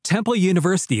Temple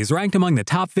University is ranked among the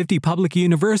top 50 public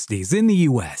universities in the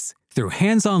U.S. Through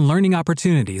hands-on learning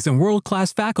opportunities and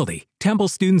world-class faculty, Temple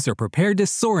students are prepared to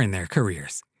soar in their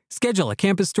careers. Schedule a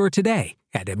campus tour today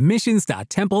at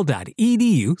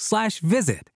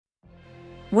admissions.temple.edu/visit.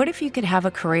 What if you could have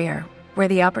a career where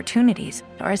the opportunities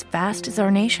are as vast as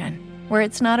our nation, where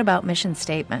it's not about mission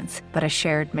statements, but a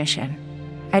shared mission?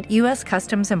 At U.S.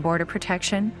 Customs and Border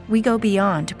Protection, we go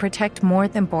beyond to protect more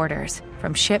than borders.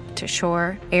 From ship to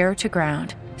shore, air to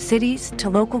ground, cities to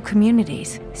local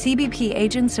communities, CBP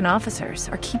agents and officers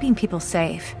are keeping people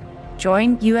safe.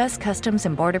 Join U.S. Customs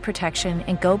and Border Protection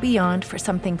and go beyond for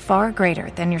something far greater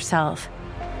than yourself.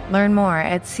 Learn more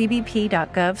at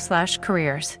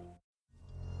cbp.gov/careers.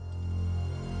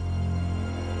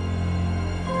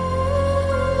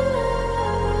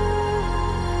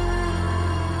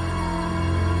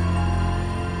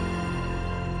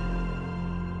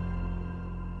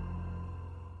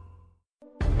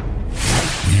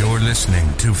 You're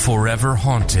listening to Forever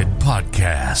Haunted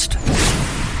Podcast.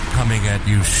 Coming at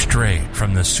you straight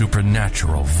from the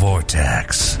supernatural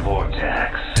vortex.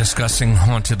 Discussing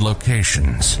haunted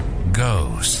locations,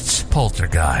 ghosts,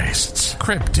 poltergeists,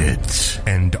 cryptids,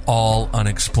 and all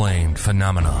unexplained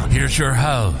phenomena. Here's your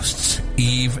hosts,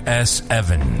 Eve S.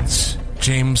 Evans,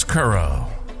 James Currow,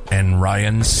 and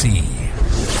Ryan C.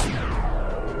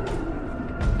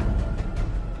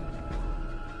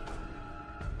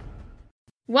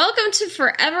 Welcome to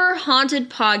Forever Haunted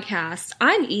Podcast.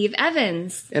 I'm Eve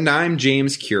Evans. And I'm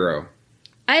James Currow.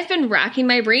 I've been racking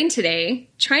my brain today,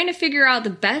 trying to figure out the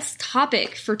best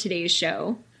topic for today's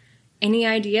show. Any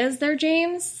ideas there,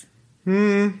 James?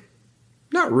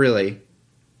 Not really.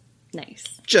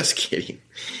 Nice. Just kidding.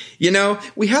 You know,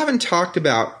 we haven't talked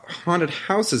about haunted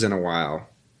houses in a while.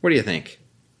 What do you think?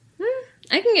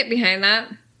 I can get behind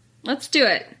that. Let's do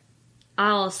it.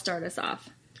 I'll start us off.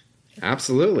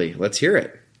 Absolutely. Let's hear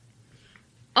it.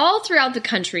 All throughout the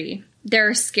country, there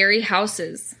are scary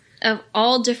houses of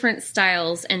all different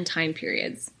styles and time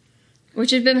periods,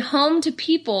 which have been home to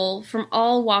people from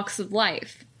all walks of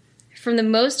life, from the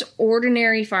most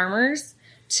ordinary farmers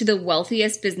to the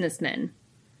wealthiest businessmen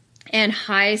and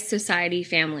high society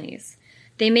families.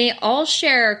 They may all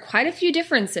share quite a few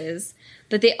differences,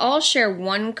 but they all share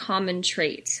one common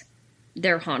trait.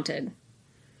 They're haunted.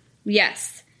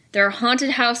 Yes, there are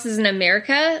haunted houses in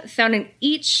America found in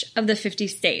each of the 50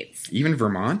 states. Even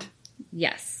Vermont?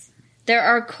 Yes. There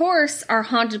are, of course,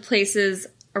 haunted places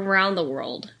around the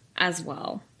world as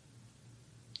well.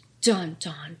 Dun,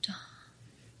 dun, dun.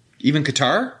 Even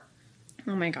Qatar?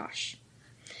 Oh my gosh.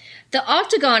 The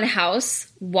Octagon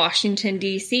House, Washington,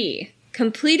 D.C.,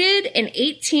 completed in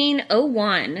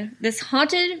 1801, this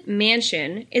haunted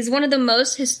mansion is one of the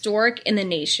most historic in the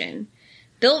nation.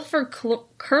 Built for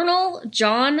Colonel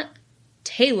John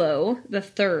Taylor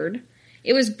III,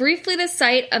 it was briefly the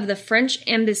site of the French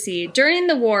embassy during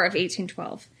the War of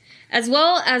 1812, as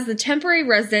well as the temporary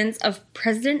residence of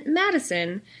President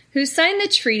Madison, who signed the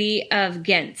Treaty of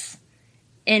Ghent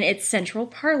in its central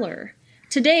parlor.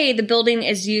 Today, the building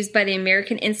is used by the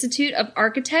American Institute of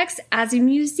Architects as a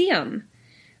museum,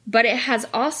 but it has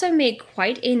also made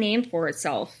quite a name for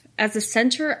itself as a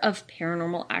center of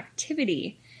paranormal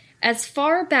activity. As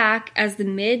far back as the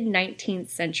mid-19th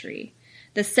century,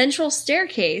 the central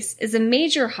staircase is a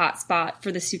major hotspot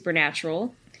for the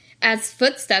supernatural, as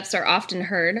footsteps are often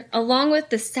heard, along with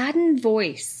the saddened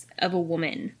voice of a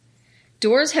woman.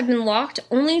 Doors have been locked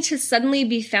only to suddenly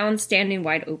be found standing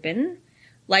wide open.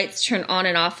 Lights turn on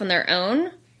and off on their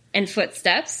own, and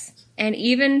footsteps, and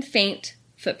even faint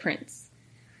footprints,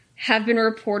 have been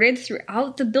reported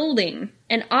throughout the building,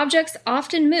 and objects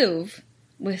often move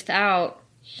without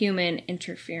human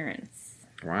interference.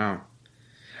 Wow.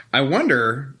 I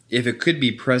wonder if it could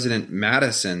be President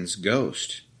Madison's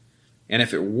ghost. And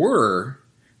if it were,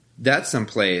 that's some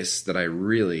place that I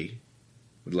really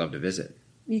would love to visit.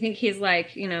 You think he's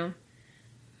like,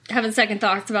 having second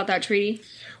thoughts about that treaty?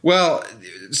 Well,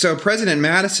 so President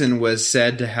Madison was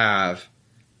said to have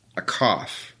a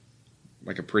cough,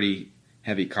 like a pretty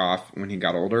heavy cough when he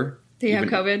got older. Did he have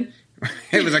COVID?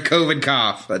 It was a COVID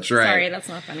cough. That's right. Sorry, that's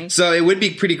not funny. So it would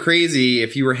be pretty crazy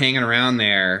if you were hanging around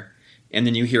there and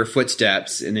then you hear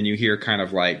footsteps and then you hear kind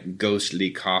of like ghostly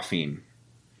coughing.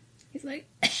 He's like...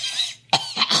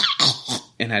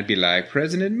 And I'd be like,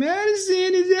 President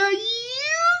Madison, is that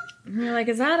you? And you're like,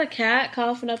 is that a cat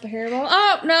coughing up a hairball?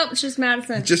 Oh, no, it's just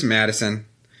Madison. It's just Madison.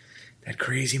 That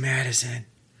crazy Madison.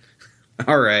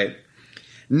 All right.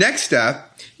 Next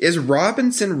up is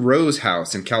Robinson Rose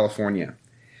House in California.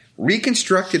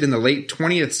 Reconstructed in the late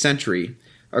 20th century,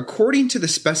 according to the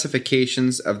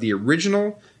specifications of the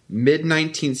original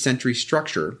mid-19th century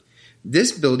structure,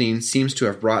 This building seems to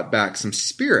have brought back some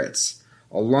spirits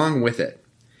along with it.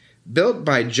 Built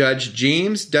by Judge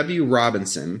James W.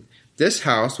 Robinson, this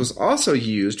house was also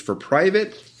used for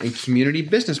private and community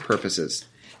business purposes,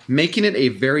 making it a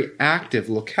very active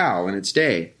locale in its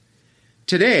day.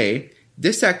 Today,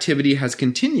 this activity has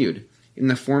continued in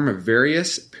the form of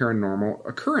various paranormal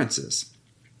occurrences.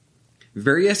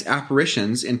 Various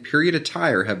apparitions in period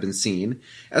attire have been seen,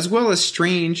 as well as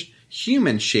strange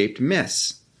human-shaped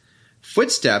myths.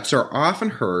 Footsteps are often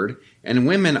heard, and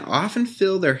women often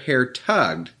feel their hair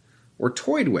tugged or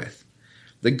toyed with.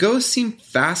 The ghosts seem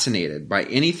fascinated by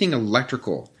anything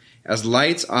electrical, as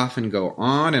lights often go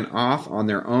on and off on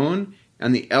their own,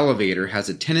 and the elevator has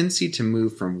a tendency to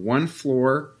move from one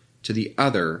floor to the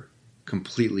other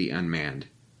completely unmanned.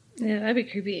 Yeah, that'd be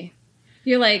creepy.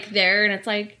 You're like there and it's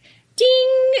like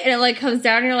ding, and it like comes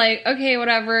down and you're like, okay,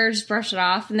 whatever, just brush it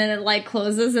off, and then it like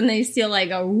closes and then you see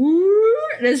like a woo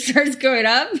and it starts going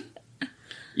up.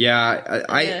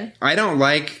 Yeah, I don't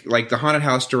like the haunted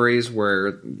house stories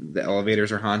where the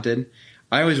elevators are haunted.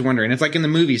 I always wonder, and it's like in the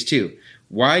movies too,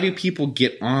 why do people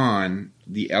get on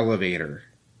the elevator?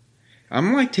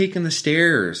 I'm like taking the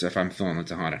stairs if I'm feeling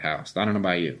it's a haunted house. I don't know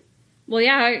about you. Well,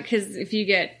 yeah, because if you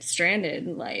get stranded,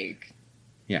 like...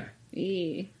 Yeah.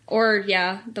 Or,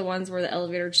 yeah, the ones where the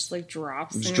elevator just, like,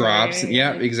 drops. Just drops.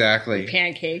 Yeah, like, exactly.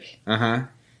 Pancake. Uh-huh.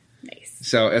 Nice.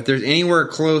 So, if there's anywhere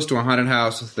close to a haunted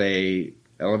house with a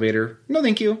elevator, no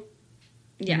thank you.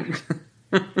 Yeah.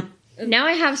 Now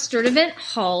I have Sturtevant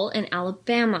Hall in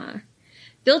Alabama.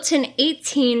 Built in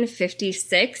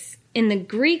 1856 in the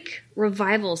Greek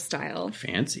Revival style.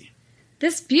 Fancy.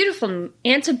 This beautiful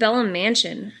antebellum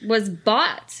mansion was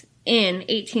bought in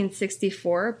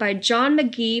 1864 by John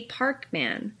McGee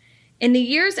Parkman. In the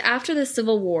years after the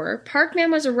Civil War,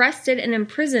 Parkman was arrested and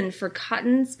imprisoned for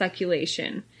cotton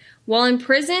speculation. While in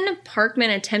prison,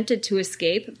 Parkman attempted to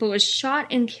escape, but was shot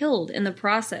and killed in the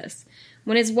process.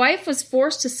 When his wife was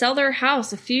forced to sell their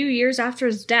house a few years after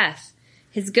his death,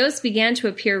 his ghost began to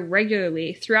appear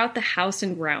regularly throughout the house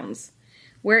and grounds,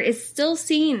 where it is still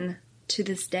seen to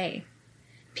this day.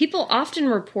 People often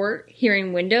report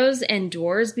hearing windows and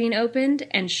doors being opened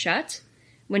and shut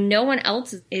when no one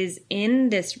else is in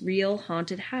this real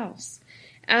haunted house,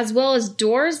 as well as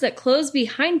doors that close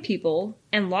behind people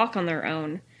and lock on their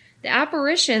own. The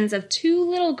apparitions of two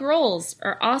little girls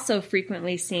are also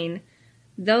frequently seen,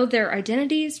 though their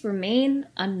identities remain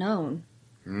unknown.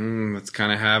 It's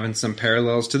kind of having some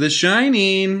parallels to The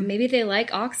Shining. Maybe they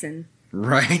like oxen.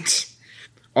 Right.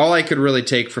 All I could really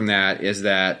take from that is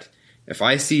that if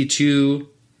I see two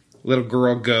little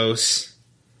girl ghosts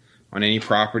on any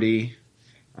property,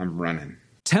 I'm running.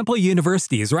 Temple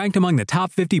University is ranked among the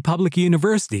top 50 public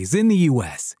universities in the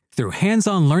U.S. Through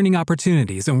hands-on learning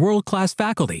opportunities and world-class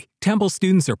faculty, Temple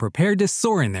students are prepared to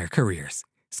soar in their careers.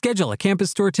 Schedule a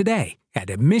campus tour today at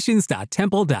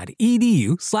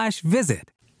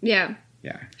admissions.temple.edu/visit. Yeah.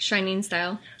 Yeah. Shining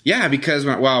style. Yeah, because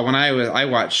when I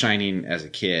watched Shining as a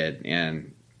kid,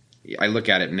 and I look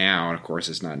at it now, and of course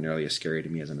it's not nearly as scary to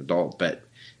me as an adult, but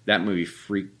that movie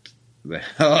freaked the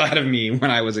hell out of me when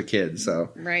I was a kid. So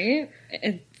Right?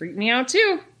 It freaked me out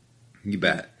too. You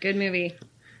bet. Good movie.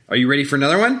 Are you ready for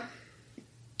another one?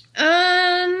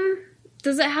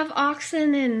 Does it have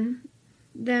oxen and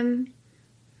them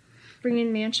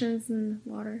bringing mansions in the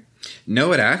water?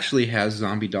 No, it actually has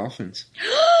zombie dolphins.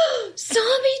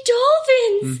 Zombie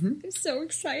dolphins! Mm-hmm. I'm so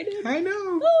excited. I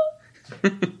know.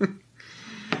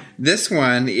 This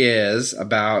one is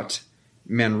about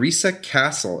Manresa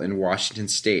Castle in Washington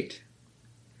State.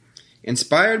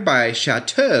 Inspired by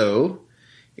Chateau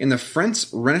in the French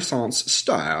Renaissance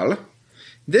style,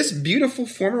 this beautiful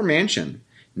former mansion,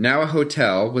 now a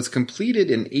hotel, was completed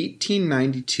in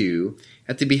 1892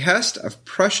 at the behest of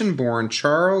Prussian-born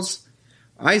Charles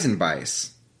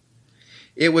Eisenbeis.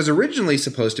 It was originally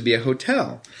supposed to be a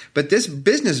hotel, but this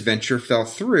business venture fell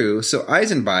through, so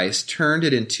Eisenbeis turned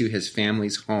it into his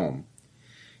family's home.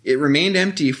 It remained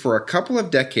empty for a couple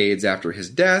of decades after his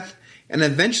death and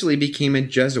eventually became a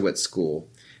Jesuit school,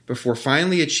 before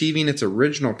finally achieving its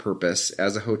original purpose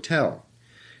as a hotel.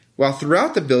 While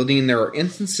throughout the building there are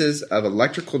instances of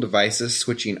electrical devices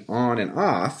switching on and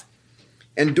off,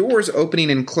 and doors opening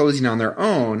and closing on their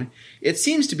own, it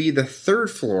seems to be the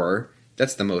third floor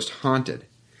that's the most haunted.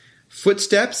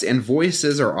 Footsteps and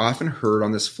voices are often heard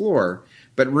on this floor,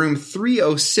 but room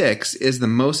 306 is the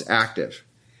most active.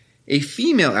 A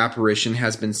female apparition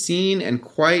has been seen and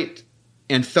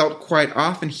felt quite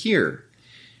often here.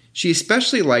 She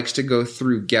especially likes to go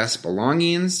through guests'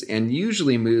 belongings and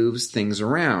usually moves things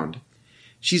around.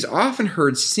 She's often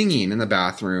heard singing in the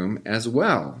bathroom as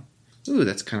well. Ooh,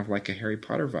 that's kind of like a Harry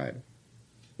Potter vibe.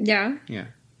 Yeah. Yeah,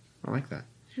 I like that.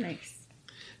 Nice.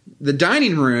 The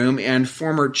dining room and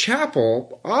former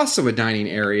chapel, also a dining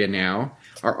area now,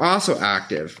 are also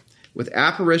active, with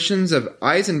apparitions of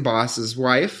Eisenboss's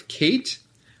wife, Kate,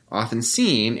 often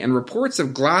seen, and reports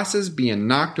of glasses being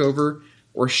knocked over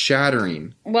or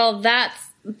shattering. Well, that's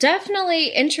definitely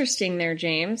interesting there,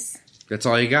 James. That's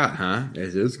all you got, huh?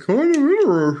 It's kind of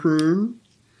interesting.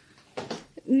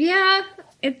 Yeah,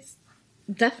 it's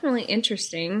definitely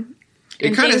interesting. It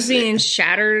and kind things of being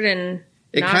shattered and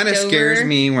it kind of knocked scares over.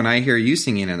 me when I hear you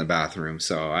singing in the bathroom.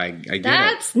 So I get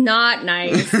That's not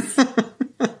nice.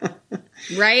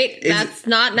 Right? That's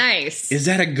not nice. Is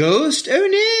that a ghost? Oh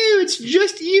no, it's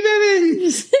just Eve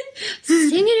Evans.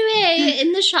 Sing it away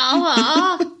in the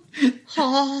shower.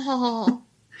 Oh.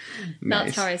 Nice.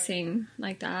 That's how I sing,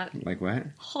 like that. Like what?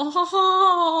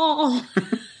 Oh.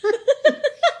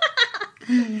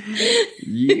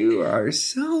 You are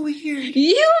so weird.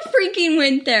 You freaking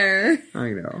went there.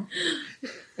 I know.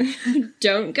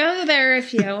 Don't go there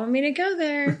if you don't want me to go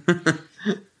there.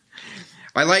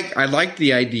 I like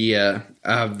the idea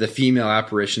of the female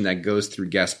apparition that goes through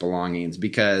guest belongings,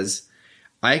 because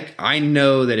I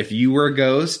know that if you were a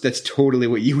ghost, that's totally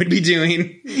what you would be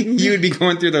doing. You would be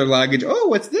going through their luggage. Oh,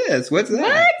 what's this? What's that?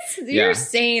 What? Yeah. You're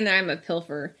saying that I'm a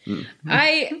pilfer. What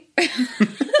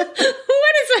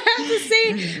does that have to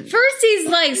say? First he's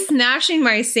like smashing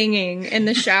my singing in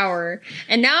the shower,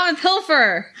 and now I'm a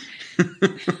pilfer.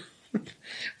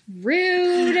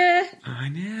 Rude. I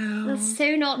know. That's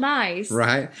so not nice.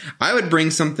 Right? I would bring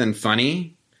something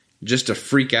funny just to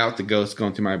freak out the ghost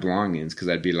going through my belongings, because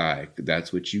I'd be like,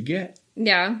 that's what you get.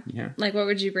 Yeah. Yeah. Like, what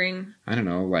would you bring? I don't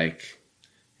know, like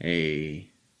a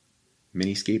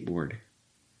mini skateboard.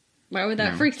 Why would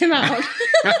that freak them out?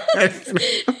 It's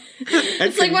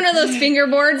It's like one of those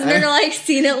fingerboards, and they're like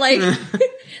seeing it like,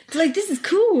 it's like, this is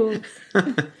cool.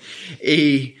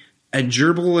 a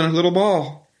gerbil and a little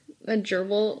ball. A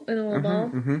gerbil and a little ball.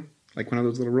 Mm-hmm. Like one of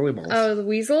those little rolly balls. Oh, the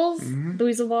weasels? The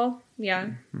weasel ball? Yeah.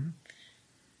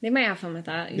 They might have fun with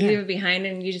that. You leave it behind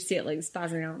and you just see it like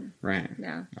spazzing out. Right.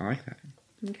 Yeah. I like that.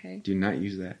 Okay. Do not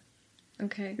use that.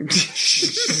 Okay.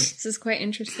 This is quite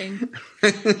interesting.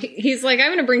 He's like, I'm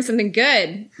going to bring something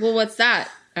good. Well, what's that?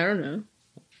 I don't know.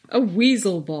 A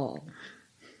weasel ball.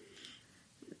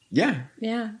 Yeah.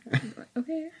 Yeah.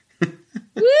 Okay.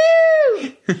 Woo!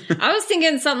 I was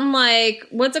thinking something like,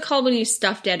 what's it called when you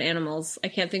stuff dead animals? I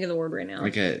can't think of the word right now.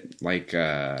 Like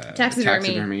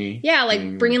Taxidermy. Yeah,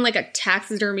 like bringing like a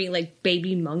taxidermy like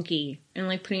baby monkey and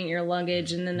like putting it in your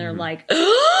luggage, and then they're like,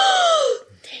 oh,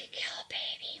 they kill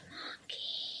baby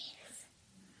monkeys.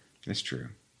 That's true.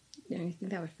 Yeah, you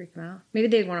think that would freak them out? Maybe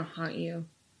they'd want to haunt you.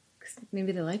 'Cause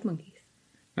maybe they like monkeys.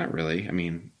 Not really. I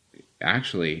mean,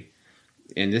 actually,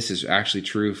 and this is actually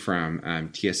true from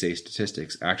TSA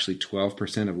statistics, actually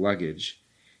 12% of luggage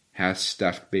has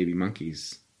stuffed baby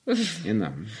monkeys in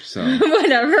them. So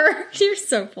Whatever. You're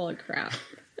so full of crap.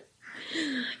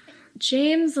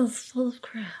 James is full of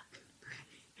crap.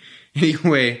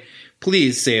 anyway,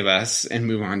 please save us and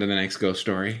move on to the next ghost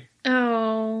story.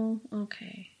 Oh,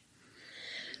 okay.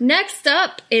 Next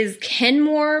up is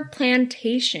Kenmore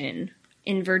Plantation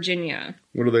in Virginia.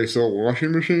 What do they sell?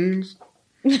 Washing machines?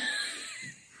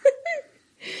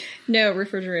 No,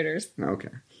 refrigerators. Okay.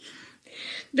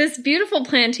 This beautiful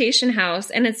plantation house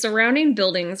and its surrounding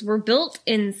buildings were built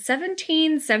in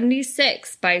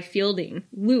 1776 by Fielding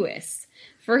Lewis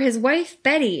for his wife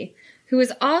Betty, who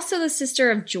was also the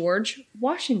sister of George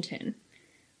Washington.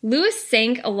 Lewis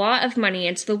sank a lot of money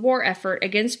into the war effort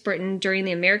against Britain during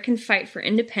the American fight for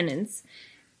independence,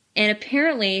 and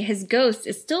apparently his ghost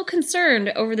is still concerned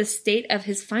over the state of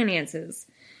his finances.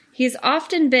 He has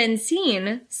often been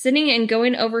seen sitting and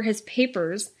going over his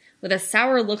papers with a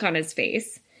sour look on his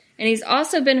face, and he's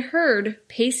also been heard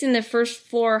pacing the first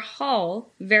floor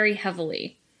hall very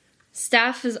heavily.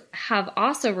 Staff have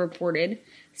also reported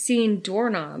seeing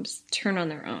doorknobs turn on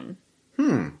their own.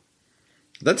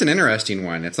 That's an interesting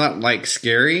one. It's not like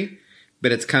scary,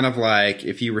 but it's kind of like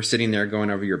if you were sitting there going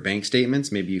over your bank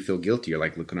statements, maybe you feel guilty. You're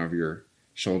like looking over your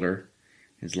shoulder.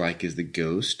 It's like, is the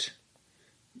ghost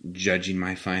judging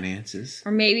my finances?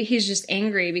 Or maybe he's just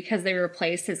angry because they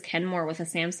replaced his Kenmore with a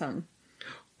Samsung.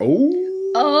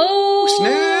 Oh,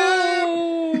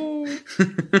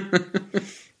 snap!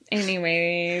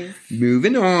 Anyways.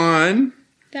 Moving on.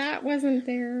 That wasn't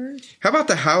there. How about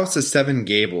the House of Seven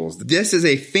Gables? This is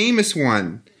a famous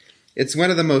one. It's one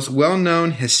of the most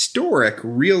well-known historic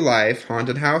real-life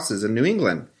haunted houses in New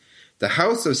England. The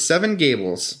House of Seven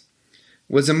Gables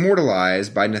was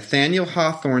immortalized by Nathaniel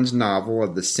Hawthorne's novel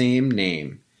of the same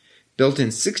name. Built in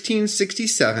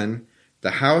 1667,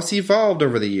 The house evolved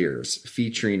over the years,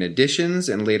 featuring additions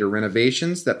and later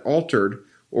renovations that altered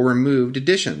or removed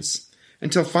additions,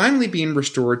 until finally being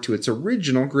restored to its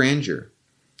original grandeur.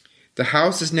 The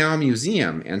house is now a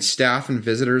museum, and staff and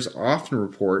visitors often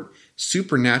report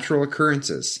supernatural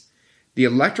occurrences. The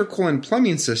electrical and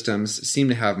plumbing systems seem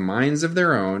to have minds of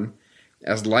their own,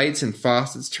 as lights and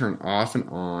faucets turn off and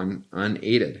on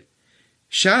unaided.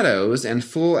 Shadows and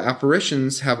full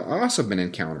apparitions have also been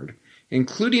encountered,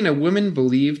 including a woman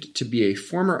believed to be a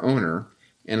former owner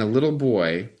and a little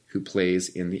boy who plays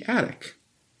in the attic.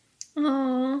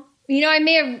 Aww. I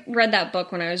may have read that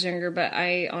book when I was younger, but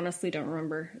I honestly don't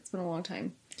remember. It's been a long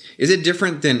time. Is it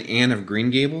different than Anne of Green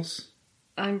Gables?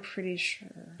 I'm pretty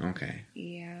sure. Okay.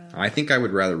 Yeah. I think I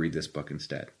would rather read this book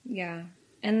instead. Yeah.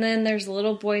 And then there's a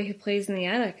little boy who plays in the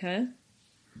attic, huh?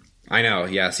 I know.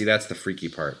 Yeah, see, that's the freaky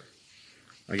part.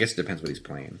 I guess it depends what he's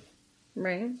playing.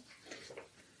 Right.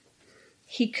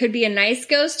 He could be a nice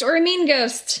ghost or a mean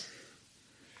ghost.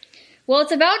 Well,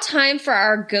 it's about time for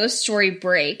our ghost story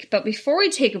break, but before we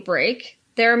take a break,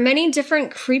 there are many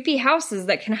different creepy houses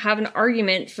that can have an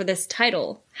argument for this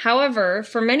title. However,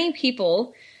 for many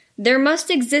people, there must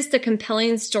exist a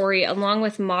compelling story along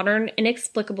with modern,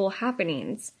 inexplicable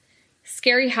happenings.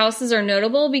 Scary houses are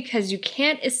notable because you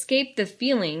can't escape the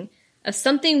feeling of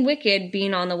something wicked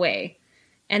being on the way.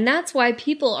 And that's why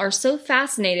people are so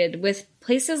fascinated with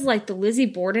places like the Lizzie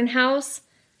Borden house,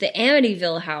 the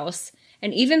Amityville house,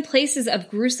 and even places of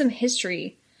gruesome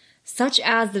history, such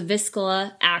as the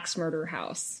Viscala Axe Murder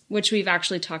House, which we've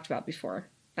actually talked about before,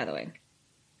 by the way.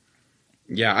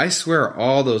 Yeah, I swear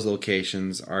all those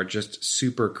locations are just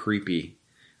super creepy.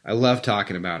 I love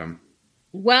talking about them.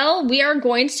 Well, we are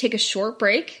going to take a short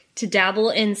break to dabble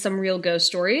in some real ghost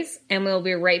stories, and we'll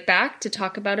be right back to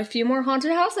talk about a few more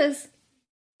haunted houses.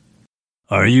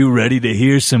 Are you ready to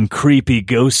hear some creepy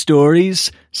ghost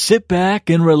stories? Sit back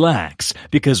and relax,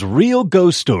 because real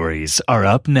ghost stories are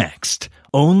up next,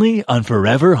 only on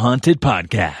Forever Haunted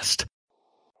Podcast.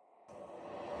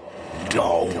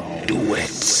 Don't do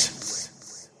it.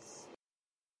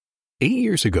 8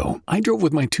 years ago, I drove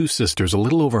with my two sisters a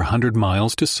little over 100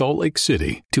 miles to Salt Lake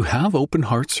City to have open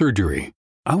heart surgery.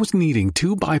 I was needing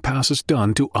 2 bypasses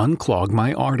done to unclog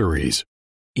my arteries.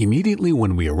 Immediately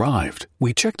when we arrived,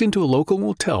 we checked into a local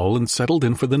motel and settled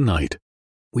in for the night.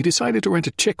 We decided to rent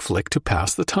a chick flick to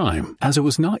pass the time, as it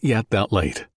was not yet that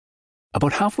late.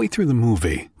 About halfway through the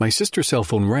movie, my sister's cell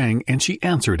phone rang and she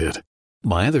answered it.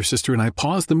 My other sister and I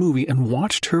paused the movie and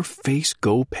watched her face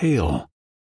go pale.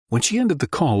 When she ended the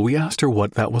call, we asked her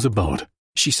what that was about.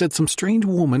 She said some strange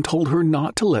woman told her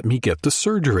not to let me get the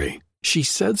surgery. She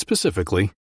said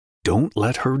specifically, "Don't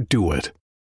let her do it."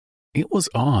 It was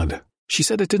odd. She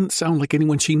said it didn't sound like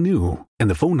anyone she knew, and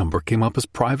the phone number came up as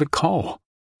private call.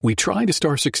 We tried to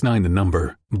 *69 the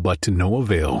number, but to no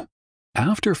avail.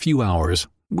 After a few hours,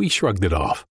 we shrugged it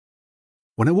off.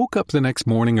 When I woke up the next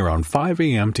morning around 5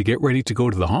 a.m. to get ready to go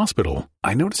to the hospital,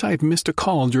 I noticed I had missed a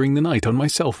call during the night on my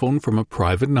cell phone from a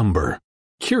private number.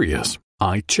 Curious,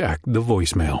 I checked the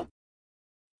voicemail.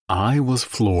 I was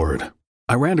floored.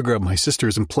 I ran to grab my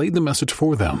sisters and played the message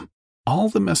for them. All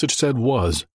the message said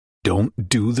was, "Don't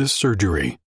do this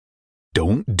surgery.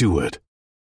 Don't do it."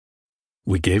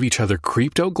 We gave each other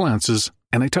creeped out glances,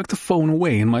 and I tucked the phone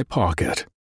away in my pocket.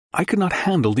 I could not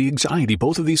handle the anxiety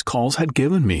both of these calls had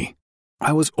given me.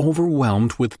 I was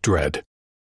overwhelmed with dread.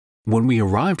 When we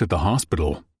arrived at the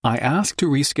hospital, I asked to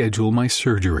reschedule my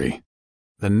surgery.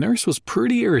 The nurse was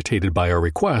pretty irritated by our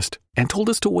request and told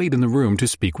us to wait in the room to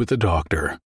speak with the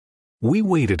doctor. We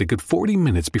waited a good 40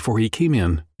 minutes before he came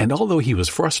in, and although he was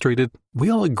frustrated,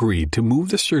 we all agreed to move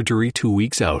the surgery 2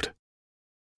 weeks out.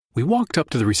 We walked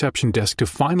up to the reception desk to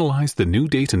finalize the new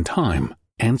date and time,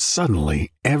 and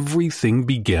suddenly everything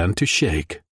began to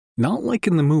shake. Not like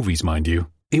in the movies, mind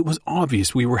you. It was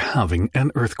obvious we were having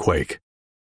an earthquake.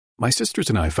 My sisters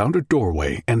and I found a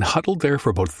doorway and huddled there for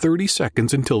about 30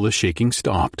 seconds until the shaking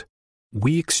stopped.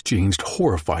 We exchanged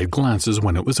horrified glances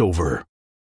when it was over.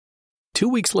 2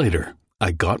 weeks later,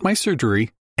 I got my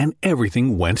surgery and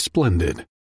everything went splendid.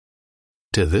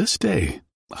 To this day,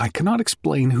 I cannot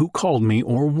explain who called me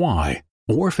or why,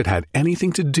 or if it had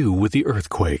anything to do with the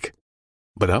earthquake.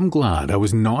 But I'm glad I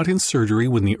was not in surgery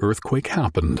when the earthquake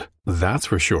happened, that's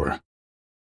for sure.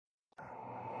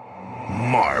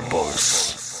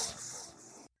 Marbles.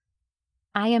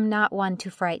 I am not one to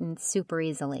frighten super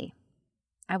easily.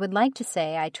 I would like to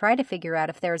say I try to figure out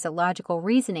if there is a logical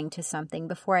reasoning to something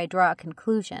before I draw a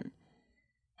conclusion.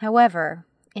 However,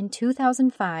 in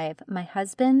 2005, my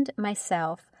husband,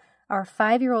 myself, our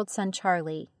 5-year-old son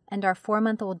Charlie, and our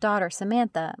 4-month-old daughter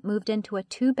Samantha moved into a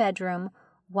 2-bedroom,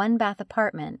 one-bath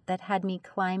apartment that had me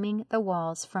climbing the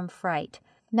walls from fright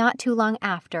not too long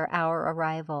after our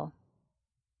arrival.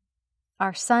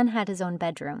 Our son had his own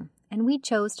bedroom, and we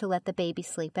chose to let the baby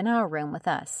sleep in our room with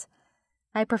us.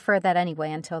 I prefer that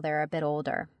anyway until they're a bit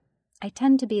older. I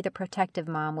tend to be the protective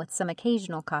mom with some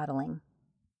occasional coddling.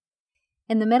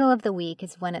 In the middle of the week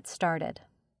is when it started.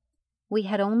 We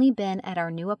had only been at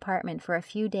our new apartment for a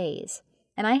few days,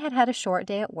 and I had had a short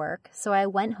day at work, so I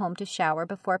went home to shower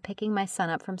before picking my son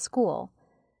up from school.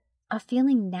 A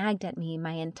feeling nagged at me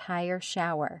my entire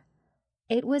shower.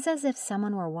 It was as if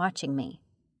someone were watching me.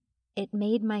 It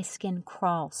made my skin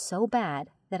crawl so bad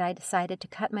that I decided to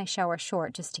cut my shower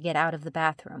short just to get out of the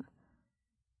bathroom.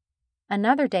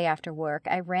 Another day after work,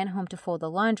 I ran home to fold the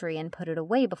laundry and put it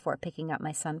away before picking up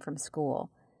my son from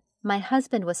school. My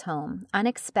husband was home,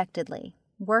 unexpectedly,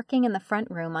 working in the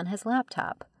front room on his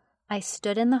laptop. I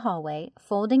stood in the hallway,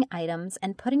 folding items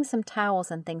and putting some towels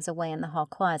and things away in the hall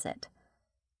closet.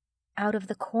 Out of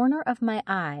the corner of my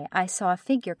eye, I saw a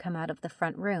figure come out of the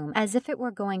front room, as if it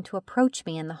were going to approach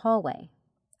me in the hallway.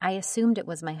 I assumed it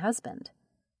was my husband.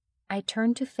 I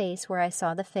turned to face where I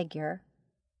saw the figure,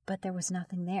 but there was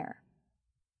nothing there.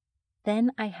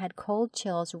 Then I had cold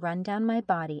chills run down my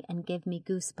body and give me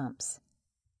goosebumps.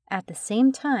 At the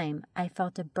same time, I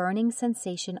felt a burning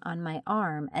sensation on my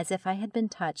arm as if I had been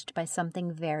touched by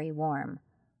something very warm.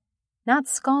 Not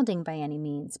scalding by any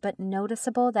means, but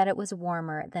noticeable that it was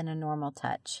warmer than a normal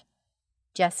touch.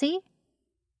 "Jesse?"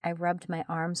 I rubbed my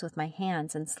arms with my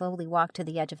hands and slowly walked to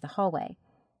the edge of the hallway.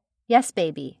 "Yes,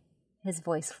 baby," his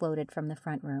voice floated from the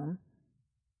front room.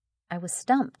 I was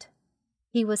stumped.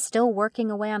 He was still working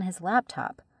away on his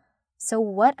laptop, so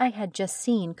what I had just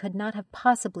seen could not have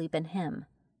possibly been him.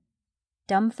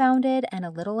 Dumbfounded and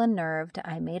a little unnerved,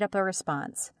 I made up a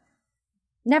response.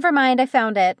 "Never mind, I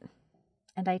found it."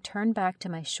 And I turned back to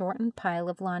my shortened pile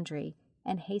of laundry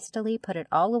and hastily put it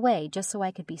all away just so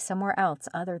I could be somewhere else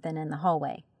other than in the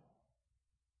hallway.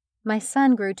 My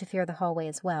son grew to fear the hallway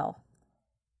as well.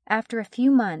 After a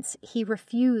few months, he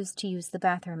refused to use the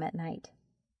bathroom at night.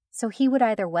 So he would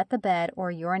either wet the bed or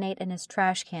urinate in his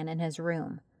trash can in his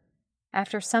room.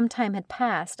 After some time had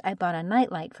passed, I bought a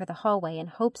nightlight for the hallway in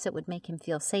hopes it would make him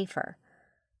feel safer.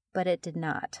 But it did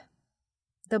not.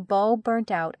 The bulb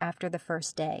burnt out after the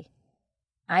first day.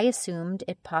 I assumed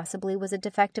it possibly was a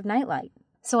defective nightlight,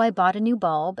 so I bought a new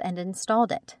bulb and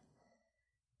installed it.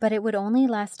 But it would only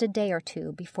last a day or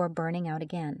two before burning out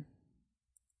again.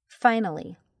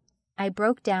 Finally, I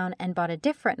broke down and bought a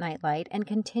different nightlight and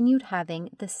continued having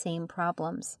the same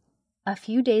problems. A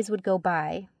few days would go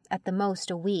by, at the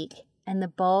most a week, and the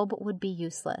bulb would be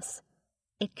useless.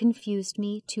 It confused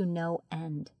me to no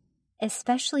end.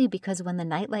 Especially because when the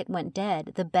nightlight went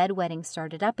dead, the bedwetting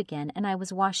started up again and I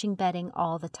was washing bedding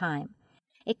all the time.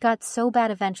 It got so bad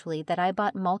eventually that I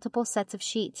bought multiple sets of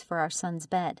sheets for our son's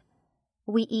bed.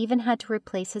 We even had to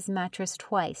replace his mattress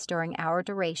twice during our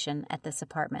duration at this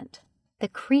apartment. The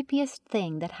creepiest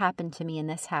thing that happened to me in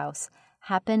this house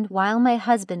happened while my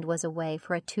husband was away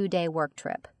for a 2-day work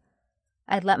trip.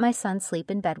 I'd let my son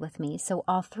sleep in bed with me, so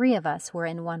all 3 of us were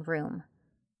in one room.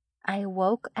 I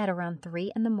awoke at around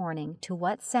 3 a.m. to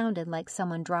what sounded like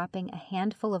someone dropping a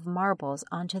handful of marbles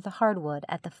onto the hardwood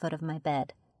at the foot of my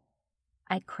bed.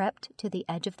 I crept to the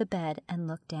edge of the bed and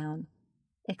looked down,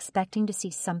 expecting to see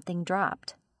something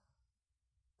dropped.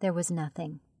 There was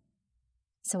nothing.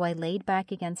 So I laid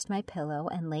back against my pillow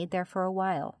and laid there for a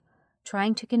while,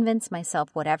 trying to convince myself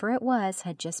whatever it was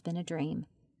had just been a dream.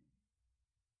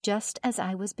 Just as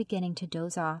I was beginning to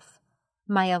doze off,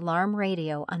 my alarm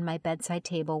radio on my bedside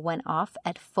table went off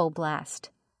at full blast.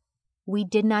 We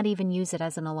did not even use it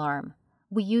as an alarm.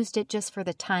 We used it just for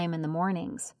the time in the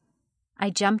mornings. I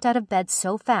jumped out of bed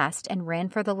so fast and ran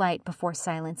for the light before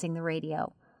silencing the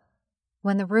radio.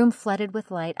 When the room flooded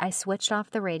with light, I switched off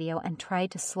the radio and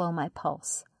tried to slow my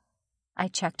pulse. I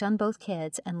checked on both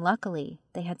kids, and luckily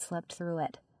they had slept through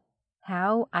it.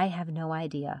 How? I have no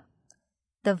idea.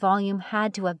 The volume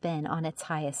had to have been on its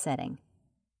highest setting.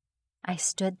 I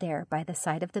stood there by the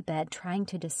side of the bed trying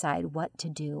to decide what to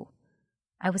do.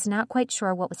 I was not quite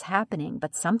sure what was happening,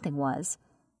 but something was.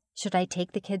 Should I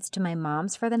take the kids to my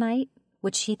mom's for the night?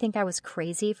 Would she think I was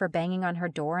crazy for banging on her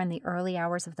door in the early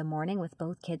hours of the morning with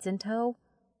both kids in tow?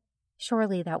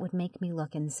 Surely that would make me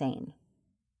look insane.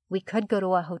 We could go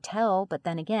to a hotel, but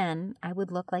then again, I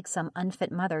would look like some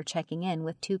unfit mother checking in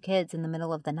with 2 kids in the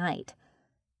middle of the night.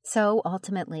 So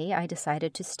ultimately, I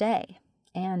decided to stay,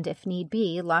 and if need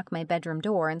be, lock my bedroom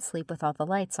door and sleep with all the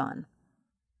lights on.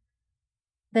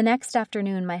 The next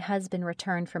afternoon, my husband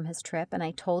returned from his trip, and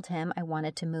I told him I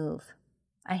wanted to move.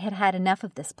 I had had enough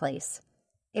of this place.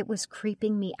 It was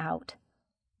creeping me out.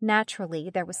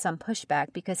 Naturally, there was some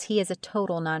pushback because he is a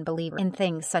total non-believer in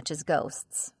things such as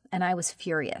ghosts, and I was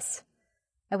furious.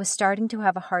 I was starting to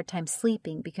have a hard time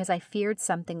sleeping because I feared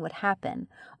something would happen,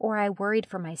 or I worried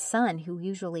for my son who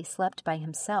usually slept by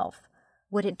himself.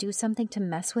 Would it do something to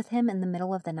mess with him in the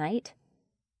middle of the night?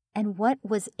 And what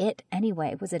was it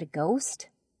anyway? Was it a ghost?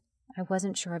 I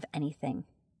wasn't sure of anything.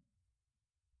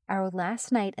 Our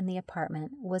last night in the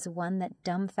apartment was one that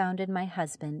dumbfounded my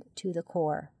husband to the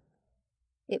core.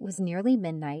 It was nearly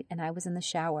midnight and I was in the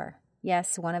shower.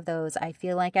 Yes, one of those I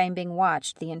feel like I'm being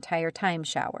watched the entire time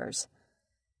showers.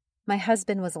 My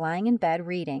husband was lying in bed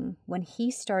reading when he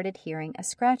started hearing a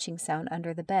scratching sound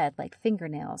under the bed like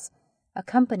fingernails,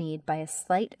 accompanied by a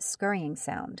slight scurrying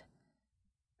sound.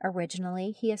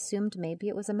 Originally, he assumed maybe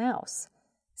it was a mouse,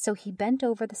 so he bent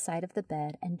over the side of the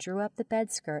bed and drew up the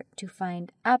bed skirt to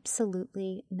find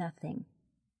absolutely nothing.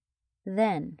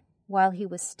 Then, while he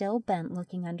was still bent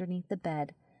looking underneath the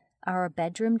bed, our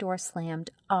bedroom door slammed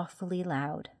awfully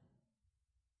loud.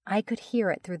 I could hear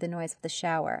it through the noise of the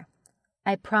shower.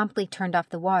 I promptly turned off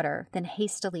the water, then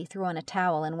hastily threw on a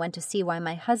towel and went to see why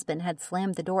my husband had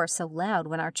slammed the door so loud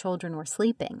when our children were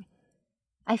sleeping.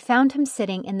 I found him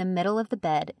sitting in the middle of the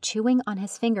bed, chewing on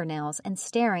his fingernails and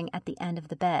staring at the end of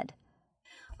the bed.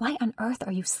 "Why on earth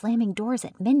are you slamming doors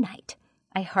at midnight?"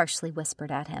 I harshly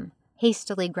whispered at him,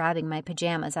 hastily grabbing my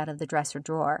pajamas out of the dresser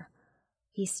drawer.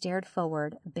 He stared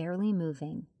forward, barely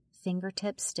moving,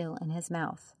 fingertips still in his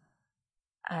mouth.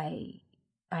 I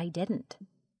didn't.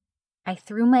 I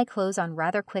threw my clothes on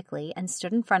rather quickly and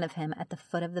stood in front of him at the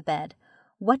foot of the bed.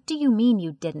 "What do you mean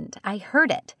you didn't? I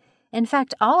heard it. In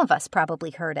fact, all of us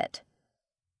probably heard it."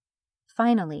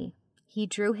 Finally, he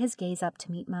drew his gaze up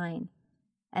to meet mine,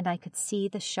 and I could see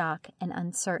the shock and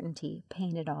uncertainty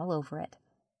painted all over it.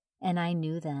 And I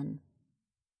knew then.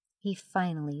 He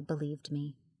finally believed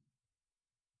me.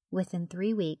 Within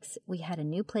 3 weeks, we had a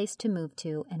new place to move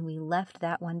to, and we left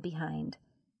that one behind.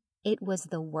 It was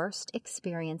the worst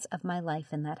experience of my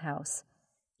life in that house.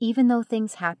 Even though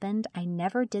things happened, I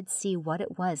never did see what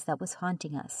it was that was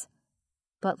haunting us.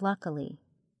 But luckily,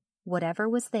 whatever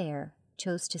was there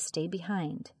chose to stay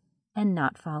behind and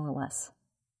not follow us.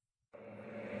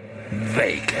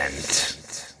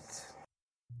 Vacant.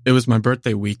 It was my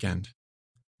birthday weekend.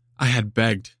 I had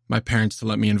begged my parents to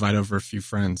let me invite over a few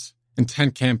friends and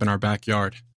tent camp in our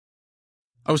backyard.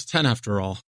 I was 10 after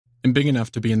all, and big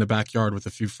enough to be in the backyard with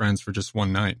a few friends for just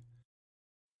one night.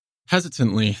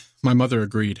 Hesitantly, my mother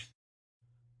agreed.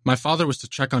 My father was to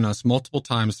check on us multiple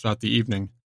times throughout the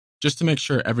evening, just to make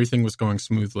sure everything was going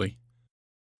smoothly.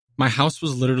 My house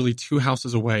was literally 2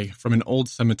 houses away from an old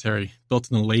cemetery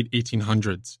built in the late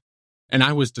 1800s, and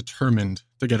I was determined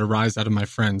to get a rise out of my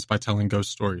friends by telling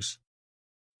ghost stories.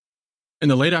 In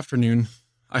the late afternoon,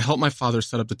 I helped my father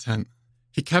set up the tent.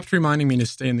 He kept reminding me to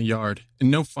stay in the yard and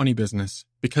no funny business,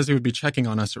 because he would be checking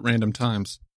on us at random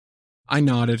times. I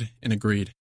nodded and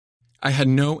agreed. I had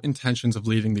no intentions of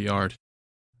leaving the yard.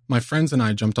 My friends and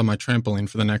I jumped on my trampoline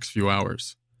for the next few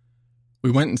hours.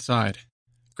 We went inside,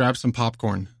 grabbed some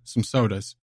popcorn, some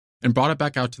sodas, and brought it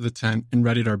back out to the tent and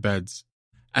readied our beds.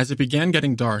 As it began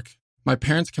getting dark, my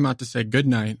parents came out to say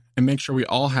goodnight and make sure we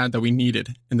all had that we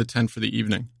needed in the tent for the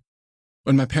evening.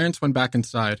 When my parents went back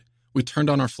inside, we turned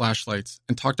on our flashlights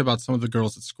and talked about some of the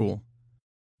girls at school.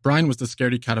 Brian was the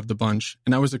scaredy cat of the bunch,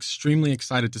 and I was extremely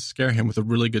excited to scare him with a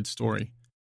really good story.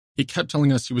 He kept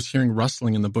telling us he was hearing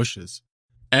rustling in the bushes.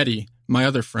 Eddie, my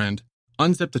other friend,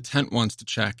 unzipped the tent once to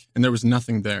check, and there was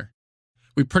nothing there.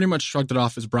 We pretty much shrugged it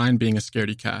off as Brian being a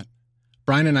scaredy cat.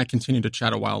 Brian and I continued to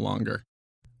chat a while longer.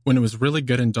 When it was really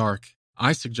good and dark,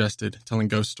 I suggested telling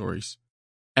ghost stories.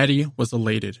 Eddie was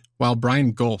elated, while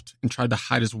Brian gulped and tried to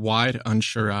hide his wide,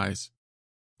 unsure eyes.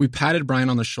 We patted Brian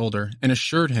on the shoulder and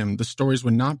assured him the stories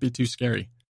would not be too scary.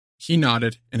 He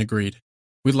nodded and agreed.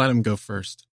 We let him go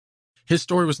first. His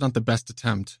story was not the best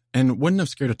attempt, and wouldn't have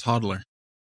scared a toddler.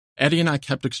 Eddie and I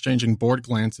kept exchanging bored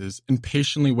glances and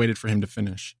patiently waited for him to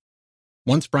finish.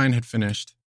 Once Brian had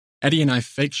finished, Eddie and I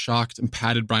fake shocked and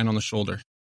patted Brian on the shoulder.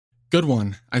 "Good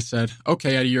one," I said.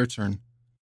 "Okay, Eddie, your turn."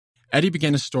 Eddie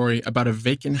began a story about a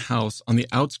vacant house on the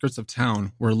outskirts of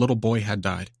town where a little boy had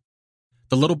died.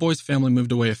 The little boy's family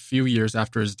moved away a few years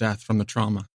after his death from the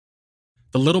trauma.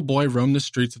 The little boy roamed the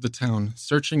streets of the town,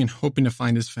 searching and hoping to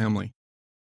find his family.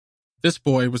 This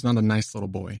boy was not a nice little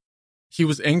boy. He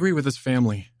was angry with his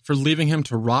family for leaving him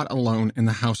to rot alone in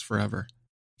the house forever.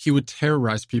 He would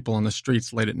terrorize people on the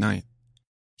streets late at night.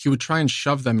 He would try and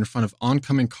shove them in front of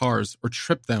oncoming cars or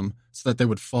trip them so that they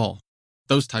would fall.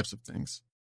 Those types of things.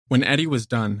 When Eddie was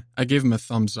done, I gave him a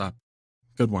thumbs up.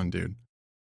 Good one, dude.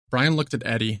 Brian looked at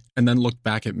Eddie and then looked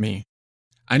back at me.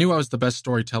 I knew I was the best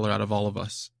storyteller out of all of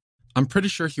us. I'm pretty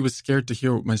sure he was scared to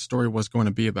hear what my story was going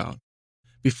to be about.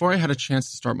 Before I had a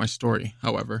chance to start my story,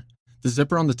 however, the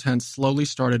zipper on the tent slowly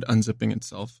started unzipping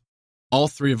itself. All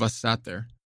three of us sat there,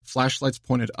 flashlights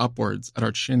pointed upwards at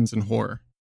our chins in horror.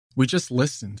 We just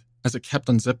listened as it kept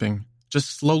unzipping, just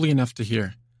slowly enough to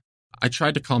hear. I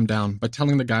tried to calm down by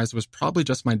telling the guys it was probably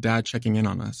just my dad checking in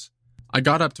on us. I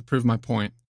got up to prove my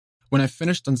point. When I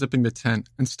finished unzipping the tent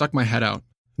and stuck my head out,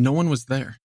 no one was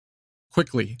there.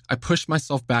 Quickly, I pushed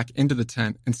myself back into the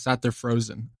tent and sat there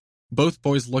frozen. Both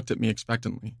boys looked at me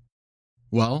expectantly.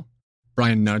 "Well?"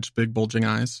 Brian nudged big bulging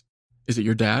eyes. "Is it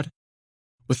your dad?"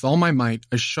 With all my might,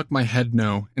 I shook my head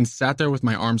no and sat there with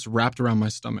my arms wrapped around my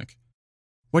stomach.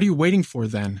 "What are you waiting for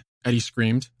then?" Eddie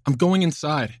screamed. "I'm going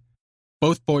inside."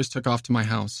 Both boys took off to my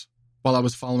house, while I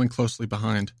was following closely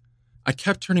behind. I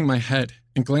kept turning my head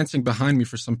and glancing behind me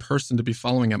for some person to be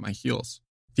following at my heels.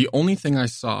 The only thing I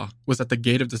saw was at the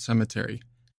gate of the cemetery.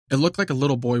 It looked like a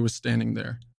little boy was standing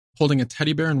there, holding a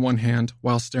teddy bear in one hand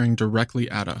while staring directly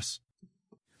at us.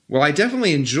 Well, I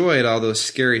definitely enjoyed all those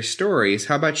scary stories.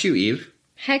 How about you, Eve?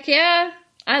 Heck yeah.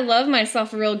 I love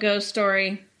myself a real ghost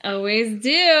story. Always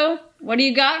do. What do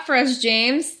you got for us,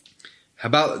 James? How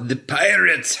about the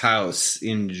Pirate's House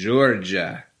in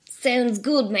Georgia? Sounds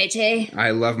good, matey.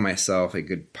 I love myself a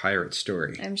good pirate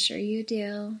story. I'm sure you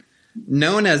do.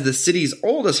 Known as the city's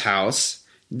oldest house,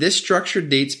 this structure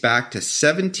dates back to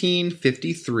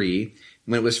 1753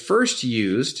 when it was first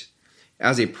used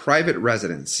as a private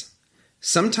residence.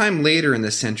 Sometime later in the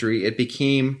century, it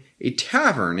became a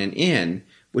tavern and inn,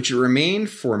 which it remained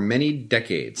for many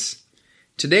decades.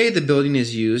 Today, the building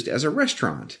is used as a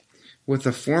restaurant, with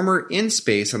the former inn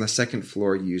space on the second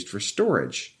floor used for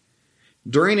storage.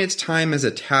 During its time as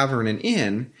a tavern and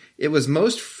inn, it was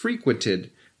most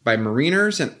frequented by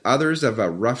mariners and others of a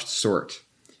rough sort.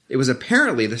 It was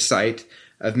apparently the site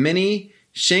of many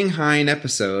Shanghaian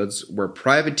episodes where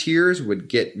privateers would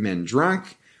get men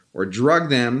drunk or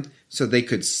drug them so they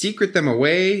could secret them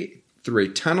away through a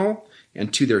tunnel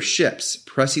and to their ships,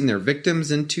 pressing their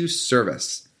victims into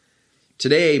service.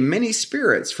 Today, many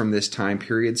spirits from this time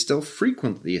period still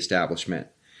frequent the establishment.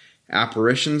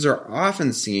 Apparitions are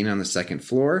often seen on the second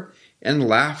floor, and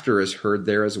laughter is heard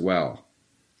there as well.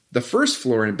 The first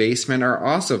floor and basement are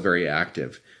also very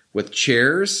active, with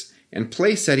chairs and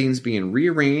play settings being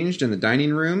rearranged in the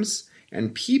dining rooms,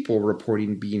 and people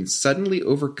reporting being suddenly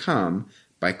overcome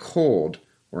by cold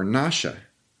or nausea.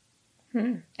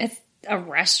 It's a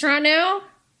restaurant now?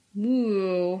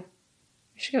 Ooh.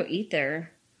 I should go eat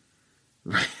there.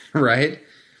 Right?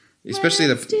 Especially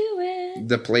Let's do it.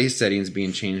 the place settings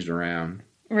being changed around.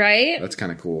 Right? That's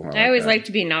kind of cool. I always like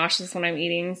to be nauseous when I'm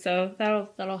eating, so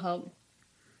that'll help.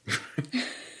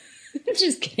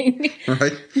 Just kidding.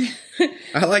 Right?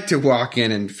 I like to walk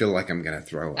in and feel like I'm going to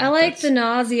throw up. I like the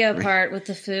nausea part with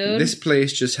the food. This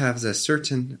place just has a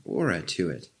certain aura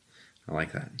to it. I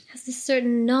like that. Has a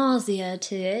certain nausea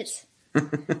to it.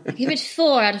 Give it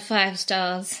 4 out of 5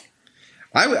 stars.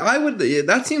 I would.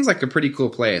 That seems like a pretty cool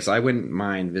place. I wouldn't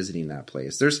mind visiting that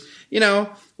place. There's,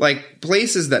 like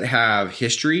places that have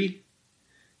history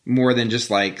more than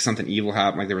just like something evil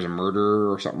happened, like there was a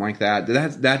murder or something like that.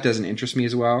 That doesn't interest me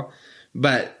as well.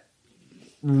 But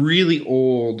really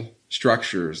old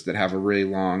structures that have a really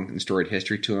long and storied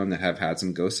history to them, that have had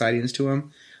some ghost sightings to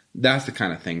them, that's the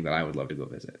kind of thing that I would love to go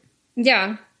visit.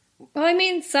 Yeah. Well, I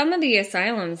mean, some of the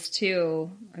asylums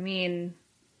too. I mean,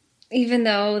 even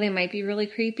though they might be really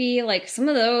creepy, like some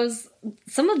of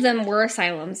them were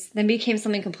asylums, then became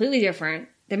something completely different,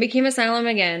 then became asylum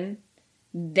again,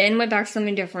 then went back to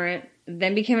something different,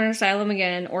 then became an asylum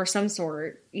again, or some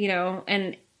sort,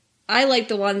 and I like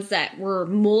the ones that were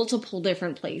multiple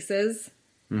different places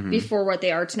before what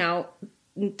they are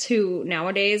to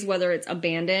nowadays, whether it's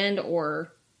abandoned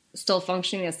or still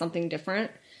functioning as something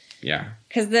different. Yeah.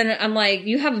 Because then I'm like,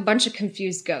 you have a bunch of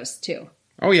confused ghosts too.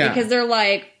 Oh yeah. Because they're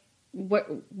like,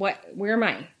 where am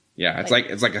I? Yeah, it's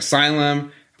like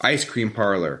asylum, ice cream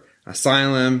parlor,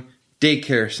 asylum,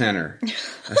 daycare center,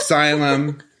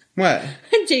 asylum, what?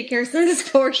 Daycare centers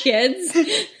for kids.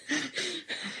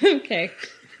 Okay.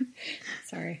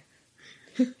 Sorry.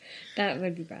 That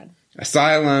would be bad.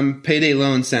 Asylum, payday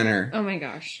loan center. Oh my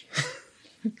gosh.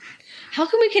 How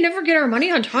come we can never get our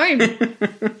money on time?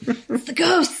 It's the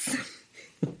ghosts.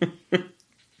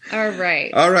 All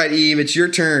right, Eve, it's your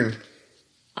turn.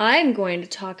 I'm going to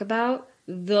talk about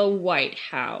the White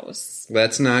House.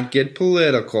 Let's not get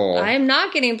political. I'm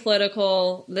not getting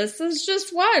political. This is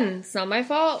just one. It's not my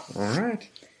fault. All right.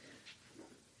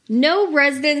 No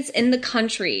residence in the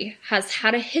country has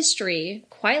had a history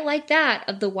quite like that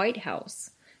of the White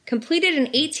House. Completed in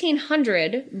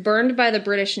 1800, burned by the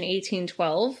British in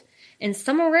 1812, and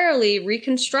summarily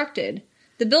reconstructed,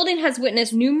 the building has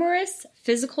witnessed numerous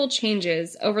physical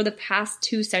changes over the past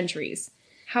 2 centuries.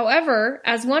 However,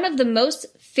 as one of the most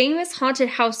famous haunted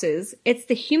houses, it's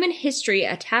the human history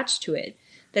attached to it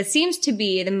that seems to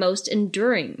be the most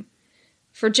enduring.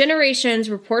 For generations,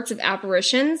 reports of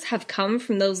apparitions have come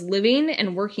from those living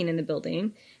and working in the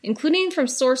building, including from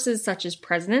sources such as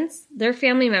presidents, their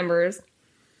family members,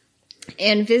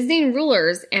 and visiting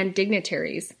rulers and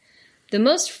dignitaries. The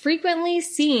most frequently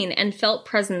seen and felt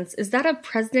presence is that of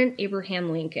President Abraham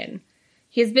Lincoln.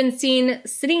 He has been seen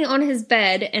sitting on his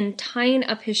bed and tying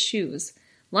up his shoes,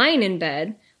 lying in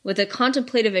bed with a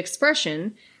contemplative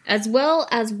expression, as well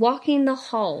as walking the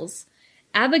halls.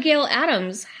 Abigail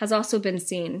Adams has also been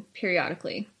seen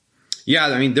periodically. Yeah,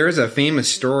 I mean, there's a famous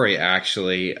story,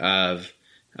 actually, of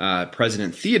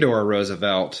President Theodore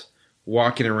Roosevelt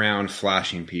walking around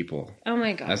flashing people. Oh,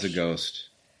 my gosh. As a ghost.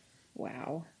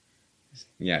 Wow.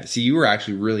 Yeah, see, you were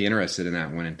actually really interested in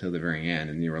that one until the very end,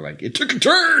 and you were like, it took a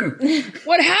turn!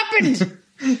 What happened?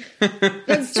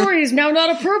 That story is now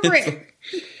not appropriate.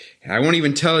 I won't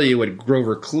even tell you what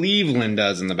Grover Cleveland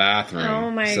does in the bathroom.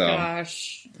 Oh, my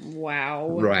gosh. Wow.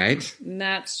 Right?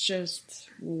 That's just,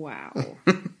 wow.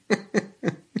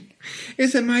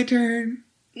 Is it my turn?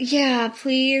 Yeah,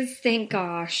 please. Thank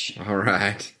gosh. All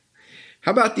right.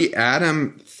 How about the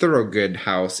Adam Thorogood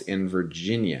house in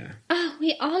Virginia? Oh,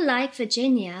 we all like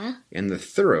Virginia. And the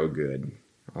Thorogood.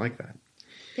 I like that.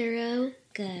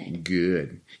 Thorogood.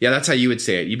 Good. Yeah, that's how you would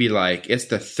say it. You'd be like, it's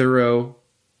the Thorogood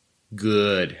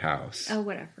house. Oh,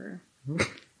 whatever.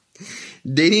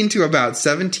 Dating to about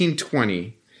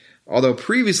 1720, although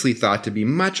previously thought to be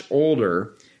much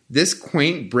older, this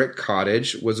quaint brick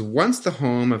cottage was once the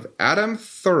home of Adam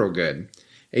Thorogood,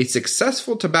 a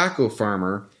successful tobacco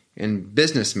farmer and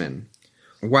businessman.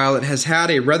 While it has had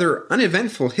a rather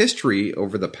uneventful history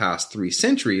over the past 3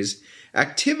 centuries,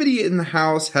 activity in the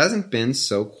house hasn't been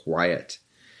so quiet.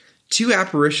 2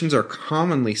 apparitions are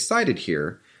commonly sighted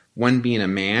here, one being a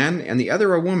man and the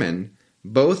other a woman,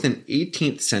 both in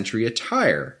 18th century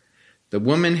attire. The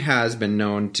woman has been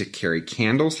known to carry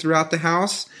candles throughout the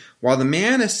house, while the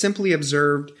man is simply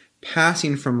observed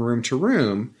passing from room to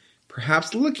room,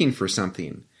 perhaps looking for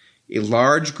something. A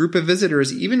large group of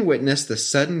visitors even witnessed the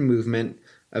sudden movement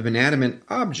of inanimate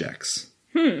objects.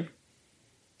 2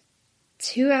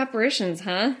 apparitions,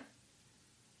 huh?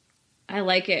 I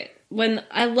like it.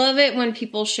 I love it when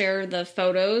people share the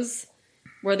photos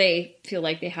where they feel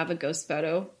like they have a ghost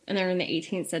photo and they're in the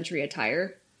 18th century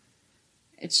attire.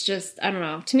 It's just, I don't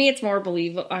know. To me, it's more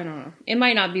believable. I don't know. It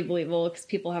might not be believable because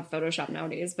people have Photoshop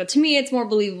nowadays. But to me, it's more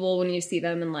believable when you see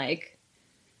them in, like,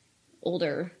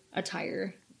 older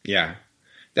attire. Yeah.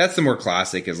 That's the more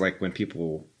classic, is like when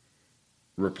people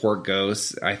report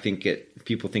ghosts. I think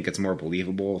people think it's more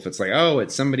believable if it's like, oh,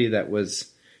 it's somebody that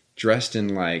was dressed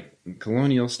in, like,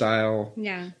 colonial style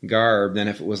garb than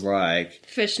if it was like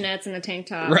fishnets and a tank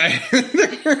top. Right.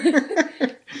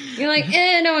 You're like,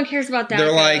 no one cares about that.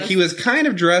 They're like, he was kind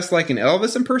of dressed like an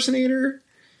Elvis impersonator.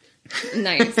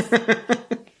 Nice.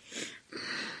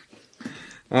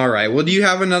 All right. Well, do you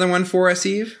have another one for us,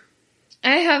 Eve?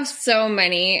 I have so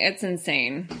many. It's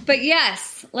insane. But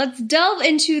yes, let's delve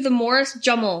into the Morris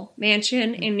Jummel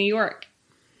Mansion in New York.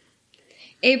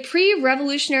 A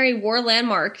pre-Revolutionary War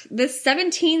landmark, this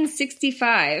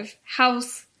 1765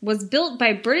 house was built by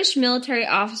a British military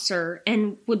officer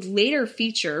and would later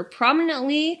feature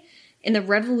prominently in the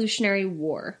Revolutionary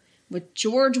War, with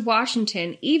George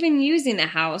Washington even using the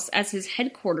house as his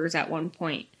headquarters at one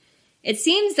point. It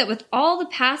seems that with all the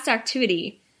past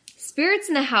activity, spirits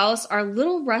in the house are a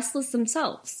little restless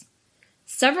themselves.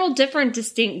 Several different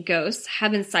distinct ghosts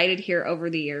have been sighted here over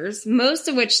the years, most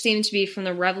of which seem to be from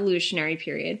the Revolutionary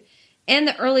period and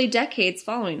the early decades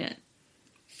following it.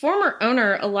 Former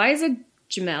owner Eliza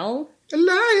Jamel.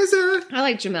 Eliza! I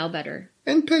like Jamel better.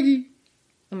 And Peggy.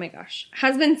 Oh my gosh.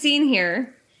 Has been seen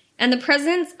here, and the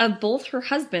presence of both her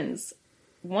husbands,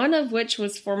 one of which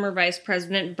was former Vice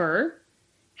President Burr,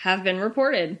 have been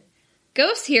reported.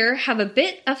 Ghosts here have a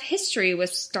bit of history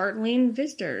with startling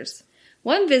visitors.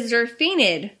 One visitor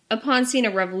fainted upon seeing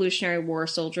a Revolutionary War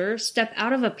soldier step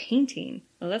out of a painting.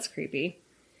 Oh, that's creepy.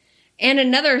 And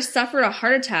another suffered a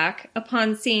heart attack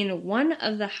upon seeing one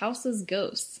of the house's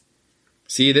ghosts.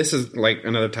 See, this is like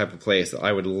another type of place that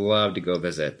I would love to go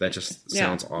visit. That just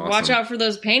sounds awesome. Watch out for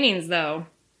those paintings, though.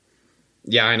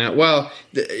 Yeah, I know. Well,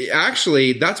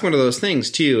 actually, that's one of those things,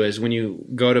 too, is when you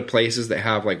go to places that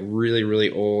have, like, really,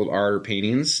 really old art or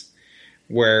paintings,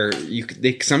 where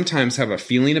they sometimes have a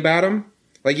feeling about them.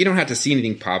 Like, you don't have to see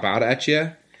anything pop out at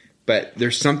you, But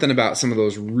there's something about some of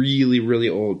those really, really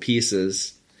old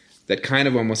pieces that kind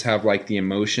of almost have like the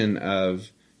emotion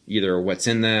of either what's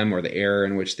in them or the era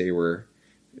in which they were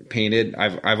painted.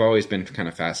 I've always been kind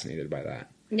of fascinated by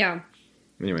that. Yeah.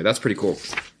 Anyway, that's pretty cool.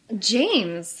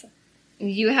 James,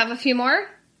 you have a few more?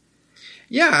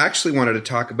 Yeah, I actually wanted to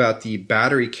talk about the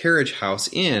Battery Carriage House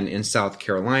Inn in South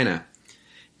Carolina.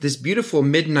 This beautiful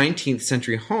mid-19th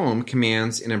century home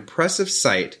commands an impressive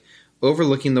site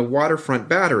overlooking the waterfront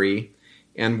Battery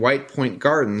and White Point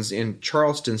Gardens in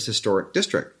Charleston's historic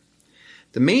district.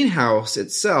 The main house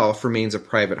itself remains a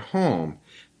private home,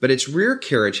 but its rear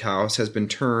carriage house has been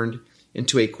turned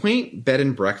into a quaint bed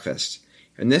and breakfast,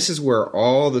 and this is where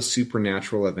all the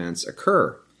supernatural events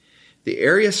occur. The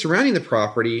area surrounding the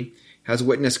property has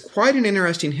witnessed quite an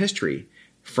interesting history,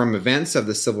 from events of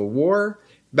the Civil War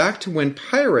back to when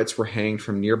pirates were hanged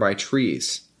from nearby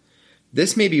trees.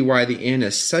 This may be why the inn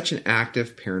is such an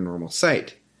active paranormal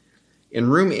site. In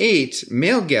room 8,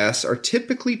 male guests are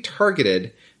typically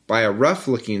targeted by a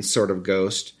rough-looking sort of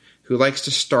ghost who likes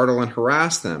to startle and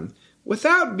harass them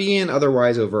without being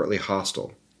otherwise overtly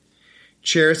hostile.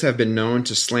 Chairs have been known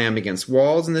to slam against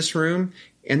walls in this room,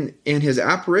 and his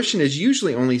apparition is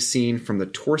usually only seen from the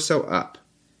torso up.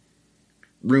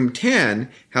 Room 10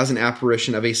 has an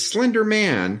apparition of a slender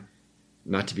man,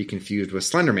 not to be confused with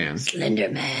Slender Man. Slender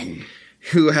Man.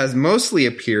 Who has mostly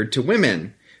appeared to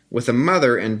women, with a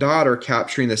mother and daughter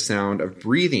capturing the sound of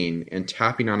breathing and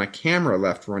tapping on a camera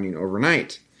left running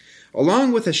overnight,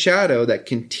 along with a shadow that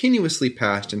continuously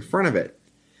passed in front of it.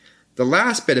 The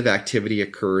last bit of activity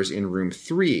occurs in room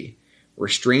 3, where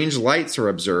strange lights are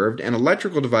observed and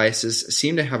electrical devices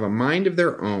seem to have a mind of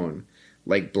their own,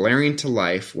 like blaring to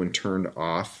life when turned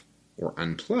off or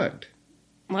unplugged.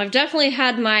 Well, I've definitely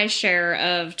had my share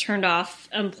of turned off,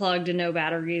 unplugged, and no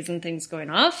batteries and things going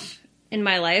off in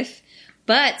my life.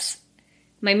 But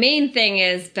my main thing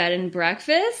is bed and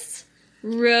breakfast,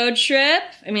 road trip.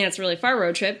 I mean, it's a really far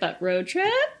road trip, but road trip.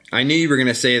 I knew you were going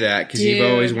to say that because you've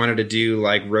always wanted to do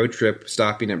like road trip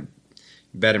stopping at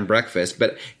bed and breakfast.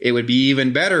 But it would be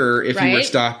even better if you were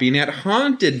stopping at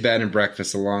haunted bed and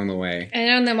breakfast along the way.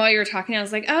 And then while you were talking, I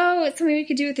was like, oh, it's something we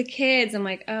could do with the kids. I'm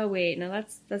like, oh, wait, no,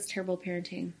 that's terrible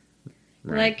parenting.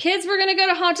 Right. Like, kids, we're going to go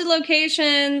to haunted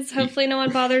locations. Hopefully no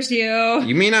one bothers you.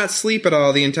 You may not sleep at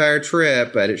all the entire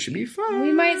trip, but it should be fun.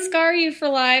 We might scar you for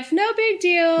life. No big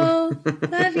deal.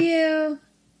 Love you.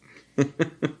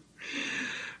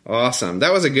 Awesome.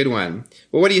 That was a good one.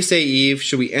 Well, what do you say, Eve?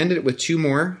 Should we end it with 2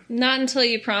 more? Not until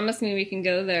you promise me we can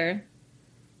go there.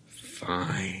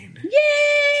 Fine.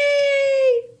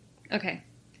 Yay! Okay.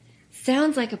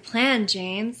 Sounds like a plan,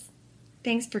 James.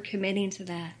 Thanks for committing to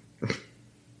that.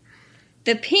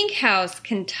 The Pink House,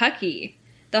 Kentucky.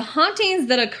 The hauntings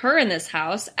that occur in this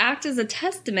house act as a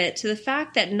testament to the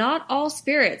fact that not all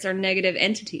spirits are negative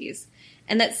entities,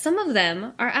 and that some of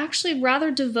them are actually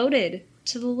rather devoted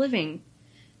to the living.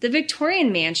 The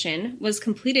Victorian mansion was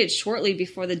completed shortly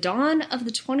before the dawn of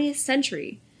the 20th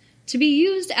century to be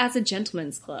used as a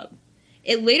gentleman's club.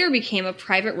 It later became a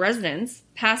private residence,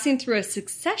 passing through a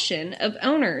succession of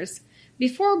owners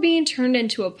before being turned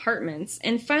into apartments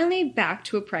and finally back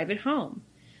to a private home.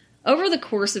 Over the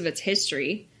course of its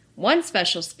history, one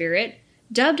special spirit,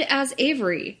 dubbed as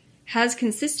Avery, has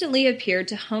consistently appeared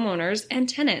to homeowners and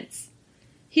tenants.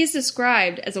 He is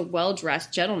described as a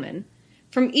well-dressed gentleman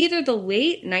from either the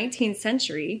late 19th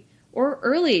century or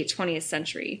early 20th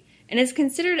century, and is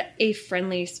considered a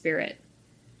friendly spirit.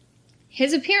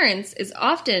 His appearance is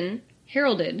often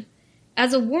heralded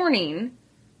as a warning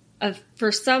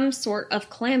for some sort of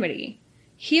calamity.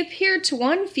 He appeared to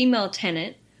one female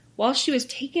tenant while she was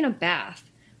taking a bath,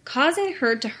 causing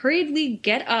her to hurriedly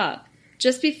get up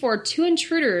just before 2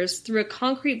 intruders threw a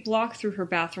concrete block through her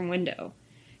bathroom window.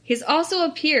 He has also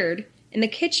appeared in the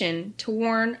kitchen to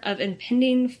warn of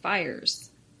impending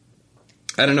fires.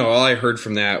 I don't know. All I heard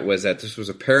from that was that this was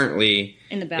apparently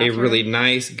a really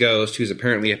nice ghost who's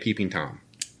apparently a peeping Tom.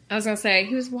 I was going to say,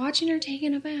 he was watching her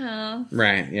taking a bath.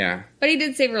 Right, yeah. But he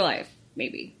did save her life,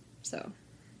 maybe. So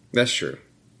that's true.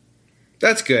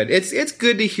 That's good. It's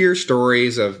good to hear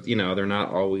stories of, they're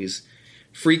not always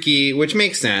freaky, which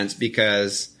makes sense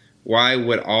because why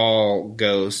would all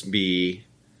ghosts be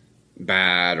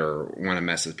bad or want to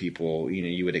mess with people?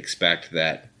 You would expect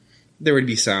that there would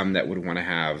be some that would want to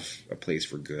have a place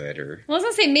for good. Or well, I was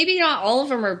going to say, maybe not all of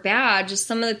them are bad, just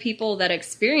some of the people that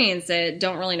experience it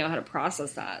don't really know how to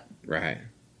process that. Right.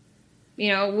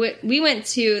 We went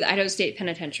to the Idaho State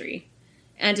Penitentiary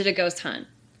and did a ghost hunt.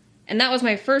 And that was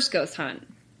my first ghost hunt.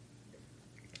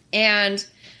 And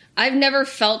I've never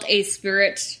felt a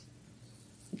spirit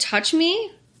touch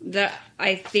me that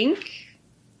I think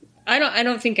I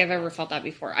don't think I've ever felt that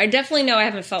before. I definitely know I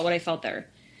haven't felt what I felt there.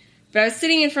 But I was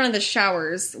sitting in front of the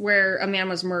showers where a man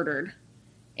was murdered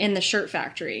in the shirt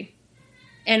factory.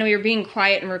 And we were being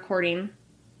quiet and recording.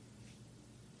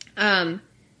 And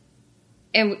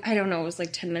I don't know, it was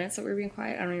like 10 minutes that we were being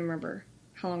quiet. I don't even remember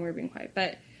how long we were being quiet.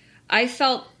 But I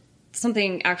felt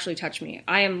something actually touch me.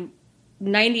 I am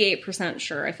 98%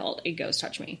 sure I felt a ghost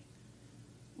touch me.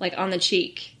 Like on the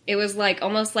cheek. It was like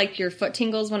almost like your foot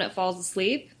tingles when it falls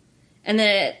asleep. And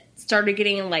then it started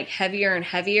getting like heavier and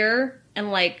heavier.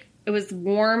 And like it was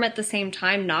warm at the same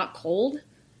time, not cold.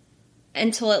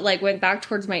 Until it like went back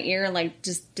towards my ear and like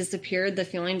just disappeared. The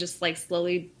feeling just like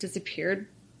slowly disappeared.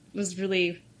 It was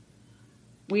really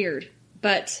weird.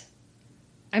 But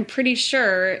I'm pretty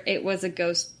sure it was a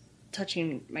ghost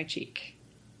touching my cheek.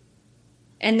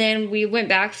 And then we went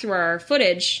back through our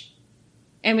footage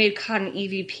and we had caught an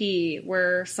EVP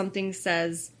where something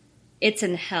says, "It's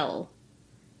in hell,"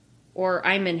 or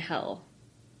 "I'm in hell."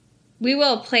 We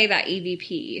will play that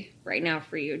EVP right now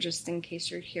for you, just in case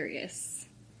you're curious.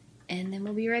 And then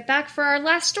we'll be right back for our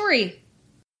last story.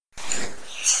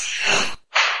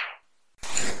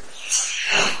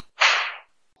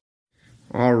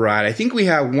 All right, I think we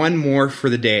have one more for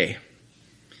the day.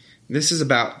 This is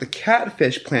about the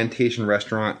Catfish Plantation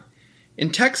restaurant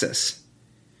in Texas.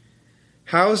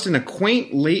 Housed in a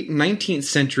quaint late 19th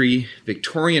century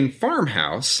Victorian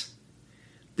farmhouse,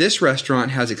 this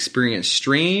restaurant has experienced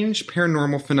strange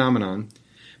paranormal phenomenon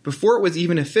before it was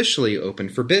even officially open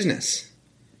for business.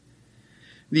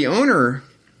 The owner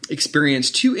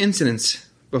experienced 2 incidents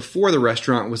before the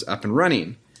restaurant was up and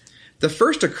running. The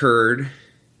first occurred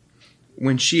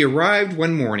when she arrived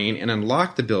one morning and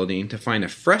unlocked the building to find a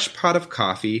fresh pot of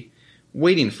coffee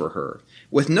waiting for her,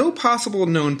 with no possible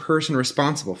known person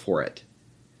responsible for it.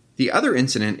 The other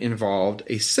incident involved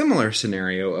a similar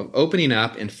scenario of opening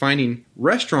up and finding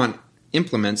restaurant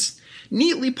implements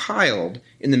neatly piled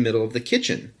in the middle of the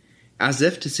kitchen, as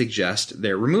if to suggest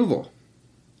their removal.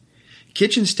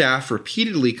 Kitchen staff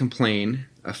repeatedly complained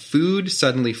of food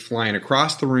suddenly flying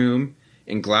across the room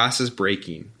and glasses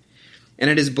breaking. And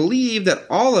it is believed that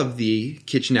all of the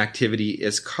kitchen activity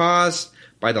is caused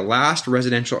by the last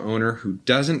residential owner who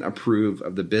doesn't approve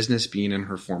of the business being in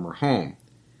her former home.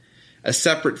 A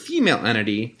separate female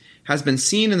entity has been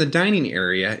seen in the dining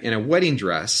area in a wedding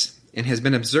dress and has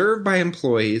been observed by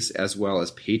employees as well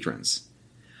as patrons.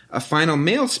 A final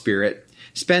male spirit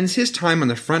spends his time on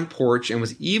the front porch and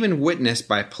was even witnessed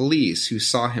by police who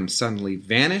saw him suddenly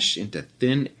vanish into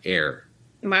thin air.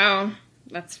 Wow,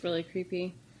 that's really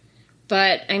creepy.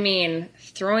 But, I mean,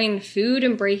 throwing food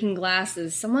and breaking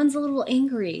glasses, someone's a little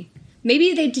angry.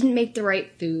 Maybe they didn't make the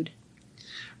right food.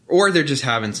 Or they're just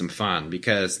having some fun,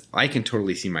 because I can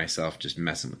totally see myself just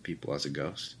messing with people as a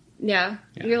ghost. Yeah.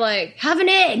 You're like, have an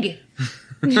egg.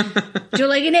 Do you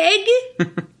like an egg?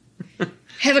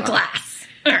 Have a glass.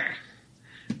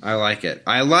 I like it.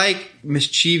 I like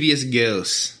mischievous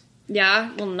ghosts.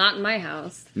 Yeah? Well, not in my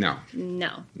house. No.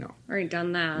 Already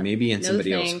done that. Maybe in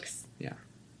somebody else. Thanks. Yeah.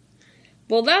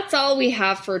 Well, that's all we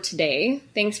have for today.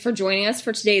 Thanks for joining us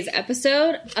for today's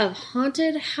episode of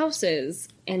Haunted Houses.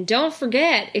 And don't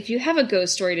forget, if you have a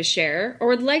ghost story to share or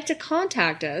would like to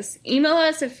contact us, email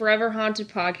us at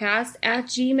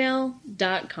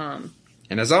foreverhauntedpodcast@gmail.com.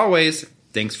 And as always,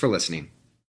 thanks for listening.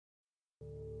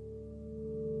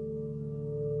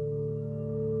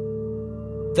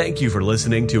 Thank you for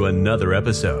listening to another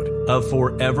episode of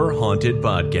Forever Haunted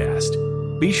Podcast.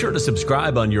 Be sure to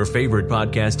subscribe on your favorite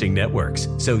podcasting networks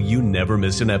so you never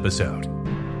miss an episode.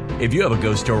 If you have a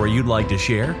ghost story you'd like to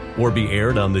share or be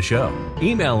aired on the show,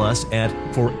 email us at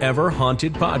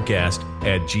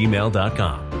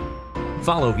foreverhauntedpodcast@gmail.com.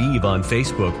 Follow Eve on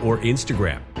Facebook or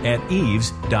Instagram at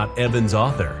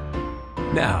eves.evansauthor.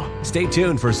 Now, stay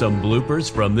tuned for some bloopers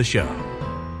from the show.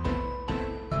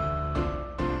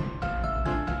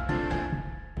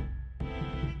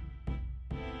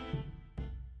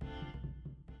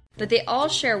 But they all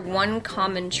share one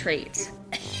common trait.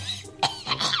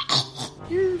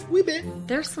 We bit.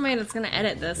 There's somebody that's going to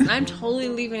edit this, and I'm totally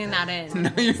leaving that in. No,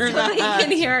 you're so not. they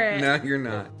can hear it. No, you're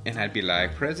not. And I'd be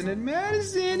like, President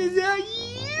Madison, is that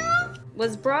you?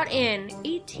 Was brought in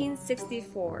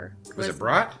 1864. Was it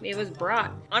brought? It was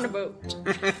brought on a boat.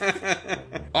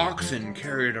 Oxen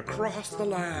carried across the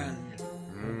land.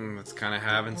 It's kind of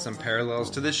having some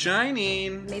parallels to The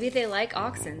Shining. Maybe they like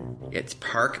oxen. It's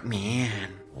Parkman.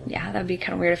 Yeah, that'd be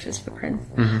kind of weird if it was footprints.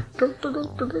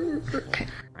 Okay.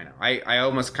 I know. I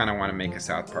almost kind of want to make a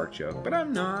South Park joke, but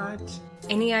I'm not.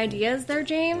 Any ideas there,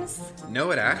 James?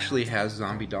 No, it actually has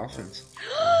zombie dolphins.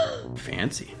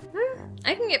 Fancy.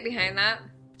 I can get behind that.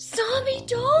 Zombie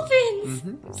dolphins!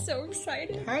 I'm so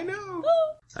excited. I know.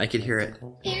 I could hear it.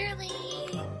 Barely.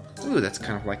 Ooh, that's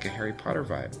kind of like a Harry Potter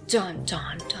vibe. Dun,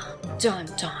 dun, dun, dun,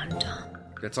 dun, dun.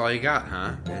 That's all you got,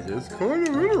 huh? It is kind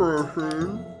of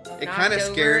interesting. It kind of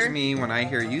scares me when I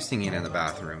hear you singing in the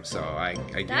bathroom, so I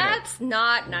get That's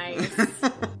not nice. Oh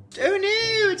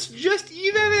no, it's just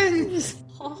Eve Evans!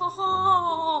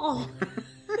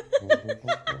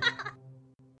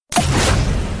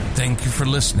 Thank you for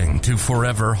listening to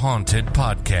Forever Haunted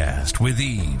Podcast with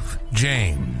Eve,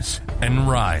 James, and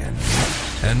Ryan.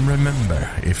 And remember,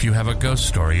 if you have a ghost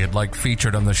story you'd like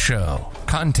featured on the show,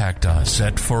 contact us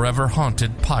at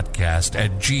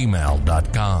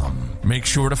foreverhauntedpodcast@gmail.com. Make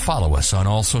sure to follow us on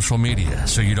all social media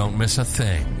so you don't miss a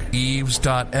thing.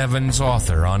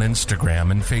 Eves.EvansAuthor on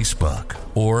Instagram and Facebook,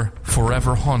 or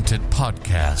Forever Haunted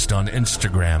Podcast on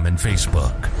Instagram and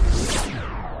Facebook.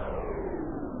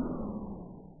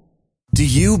 Do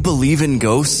you believe in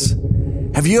ghosts?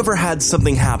 Have you ever had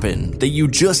something happen that you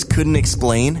just couldn't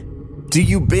explain? Do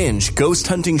you binge ghost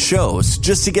hunting shows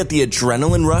just to get the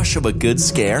adrenaline rush of a good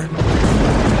scare?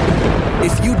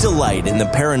 If you delight in the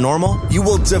paranormal, you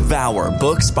will devour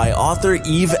books by author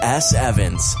Eve S.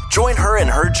 Evans. Join her in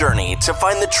her journey to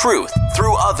find the truth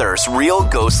through others' real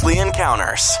ghostly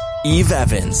encounters. Eve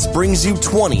Evans brings you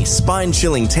 20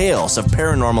 spine-chilling tales of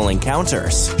paranormal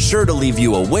encounters, sure to leave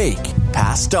you awake,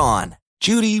 past dawn.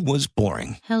 Judy was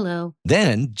boring. Hello.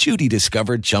 Then Judy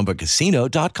discovered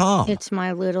ChumbaCasino.com. It's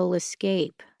my little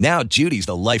escape. Now Judy's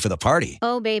the life of the party.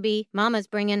 Oh, baby, mama's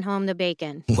bringing home the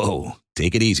bacon. Whoa,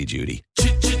 take it easy, Judy.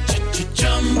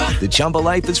 The Chumba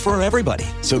life is for everybody.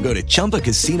 So go to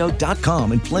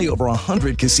ChumbaCasino.com and play over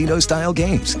 100 casino-style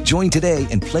games. Join today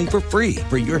and play for free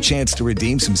for your chance to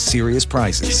redeem some serious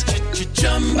prizes.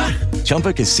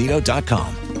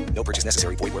 ChumbaCasino.com. No purchase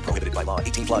necessary. Void where prohibited by law.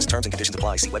 18 plus terms and conditions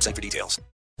apply. See website for details.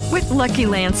 With Lucky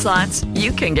Land Slots,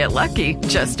 you can get lucky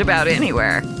just about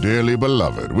anywhere. Dearly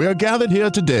beloved, we are gathered here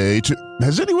today to...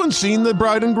 Has anyone seen the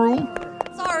bride and groom?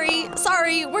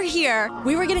 Sorry, we're here.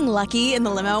 We were getting lucky in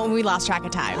the limo and we lost track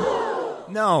of time.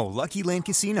 No, Lucky Land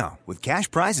Casino. With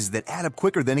cash prizes that add up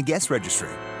quicker than a guest registry.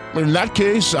 In that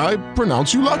case, I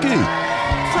pronounce you lucky.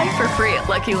 Play for free at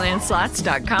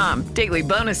LuckyLandSlots.com. Daily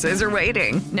bonuses are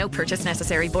waiting. No purchase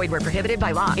necessary. Void where prohibited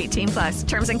by law. 18 plus.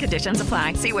 Terms and conditions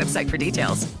apply. See website for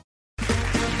details.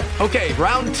 Okay,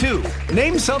 round two.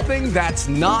 Name something that's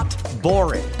not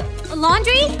boring. A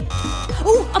laundry?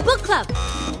 Ooh, a book club.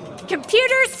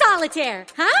 Computer solitaire,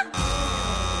 huh?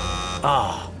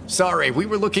 Ah, oh, sorry. We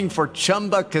were looking for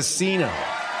Chumba Casino.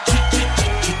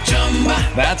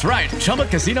 That's right.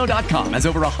 ChumbaCasino.com has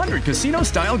over 100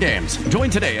 casino-style games. Join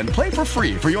today and play for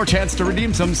free for your chance to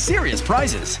redeem some serious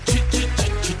prizes.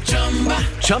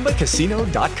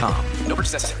 ChumbaCasino.com. No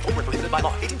purchase necessary. Void where prohibited by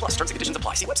law. 18 plus. Terms and conditions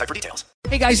apply. See website for details.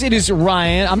 Hey guys, it is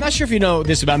Ryan. I'm not sure if you know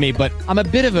this about me, but I'm a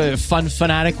bit of a fun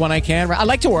fanatic when I can. I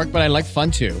like to work, but I like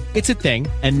fun too. It's a thing.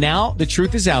 And now the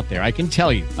truth is out there. I can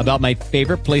tell you about my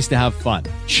favorite place to have fun.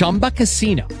 Chumba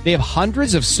Casino. They have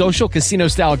hundreds of social casino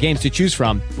style games to choose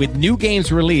from with new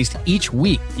games released each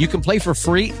week. You can play for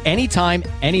free anytime,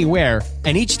 anywhere.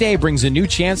 And each day brings a new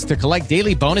chance to collect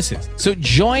daily bonuses. So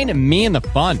join me in the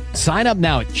fun. Sign up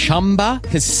now at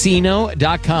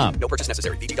ChumbaCasino.com. No purchase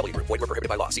necessary. VGW Group. Void where prohibited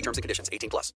by law. See terms and conditions. 18 plus.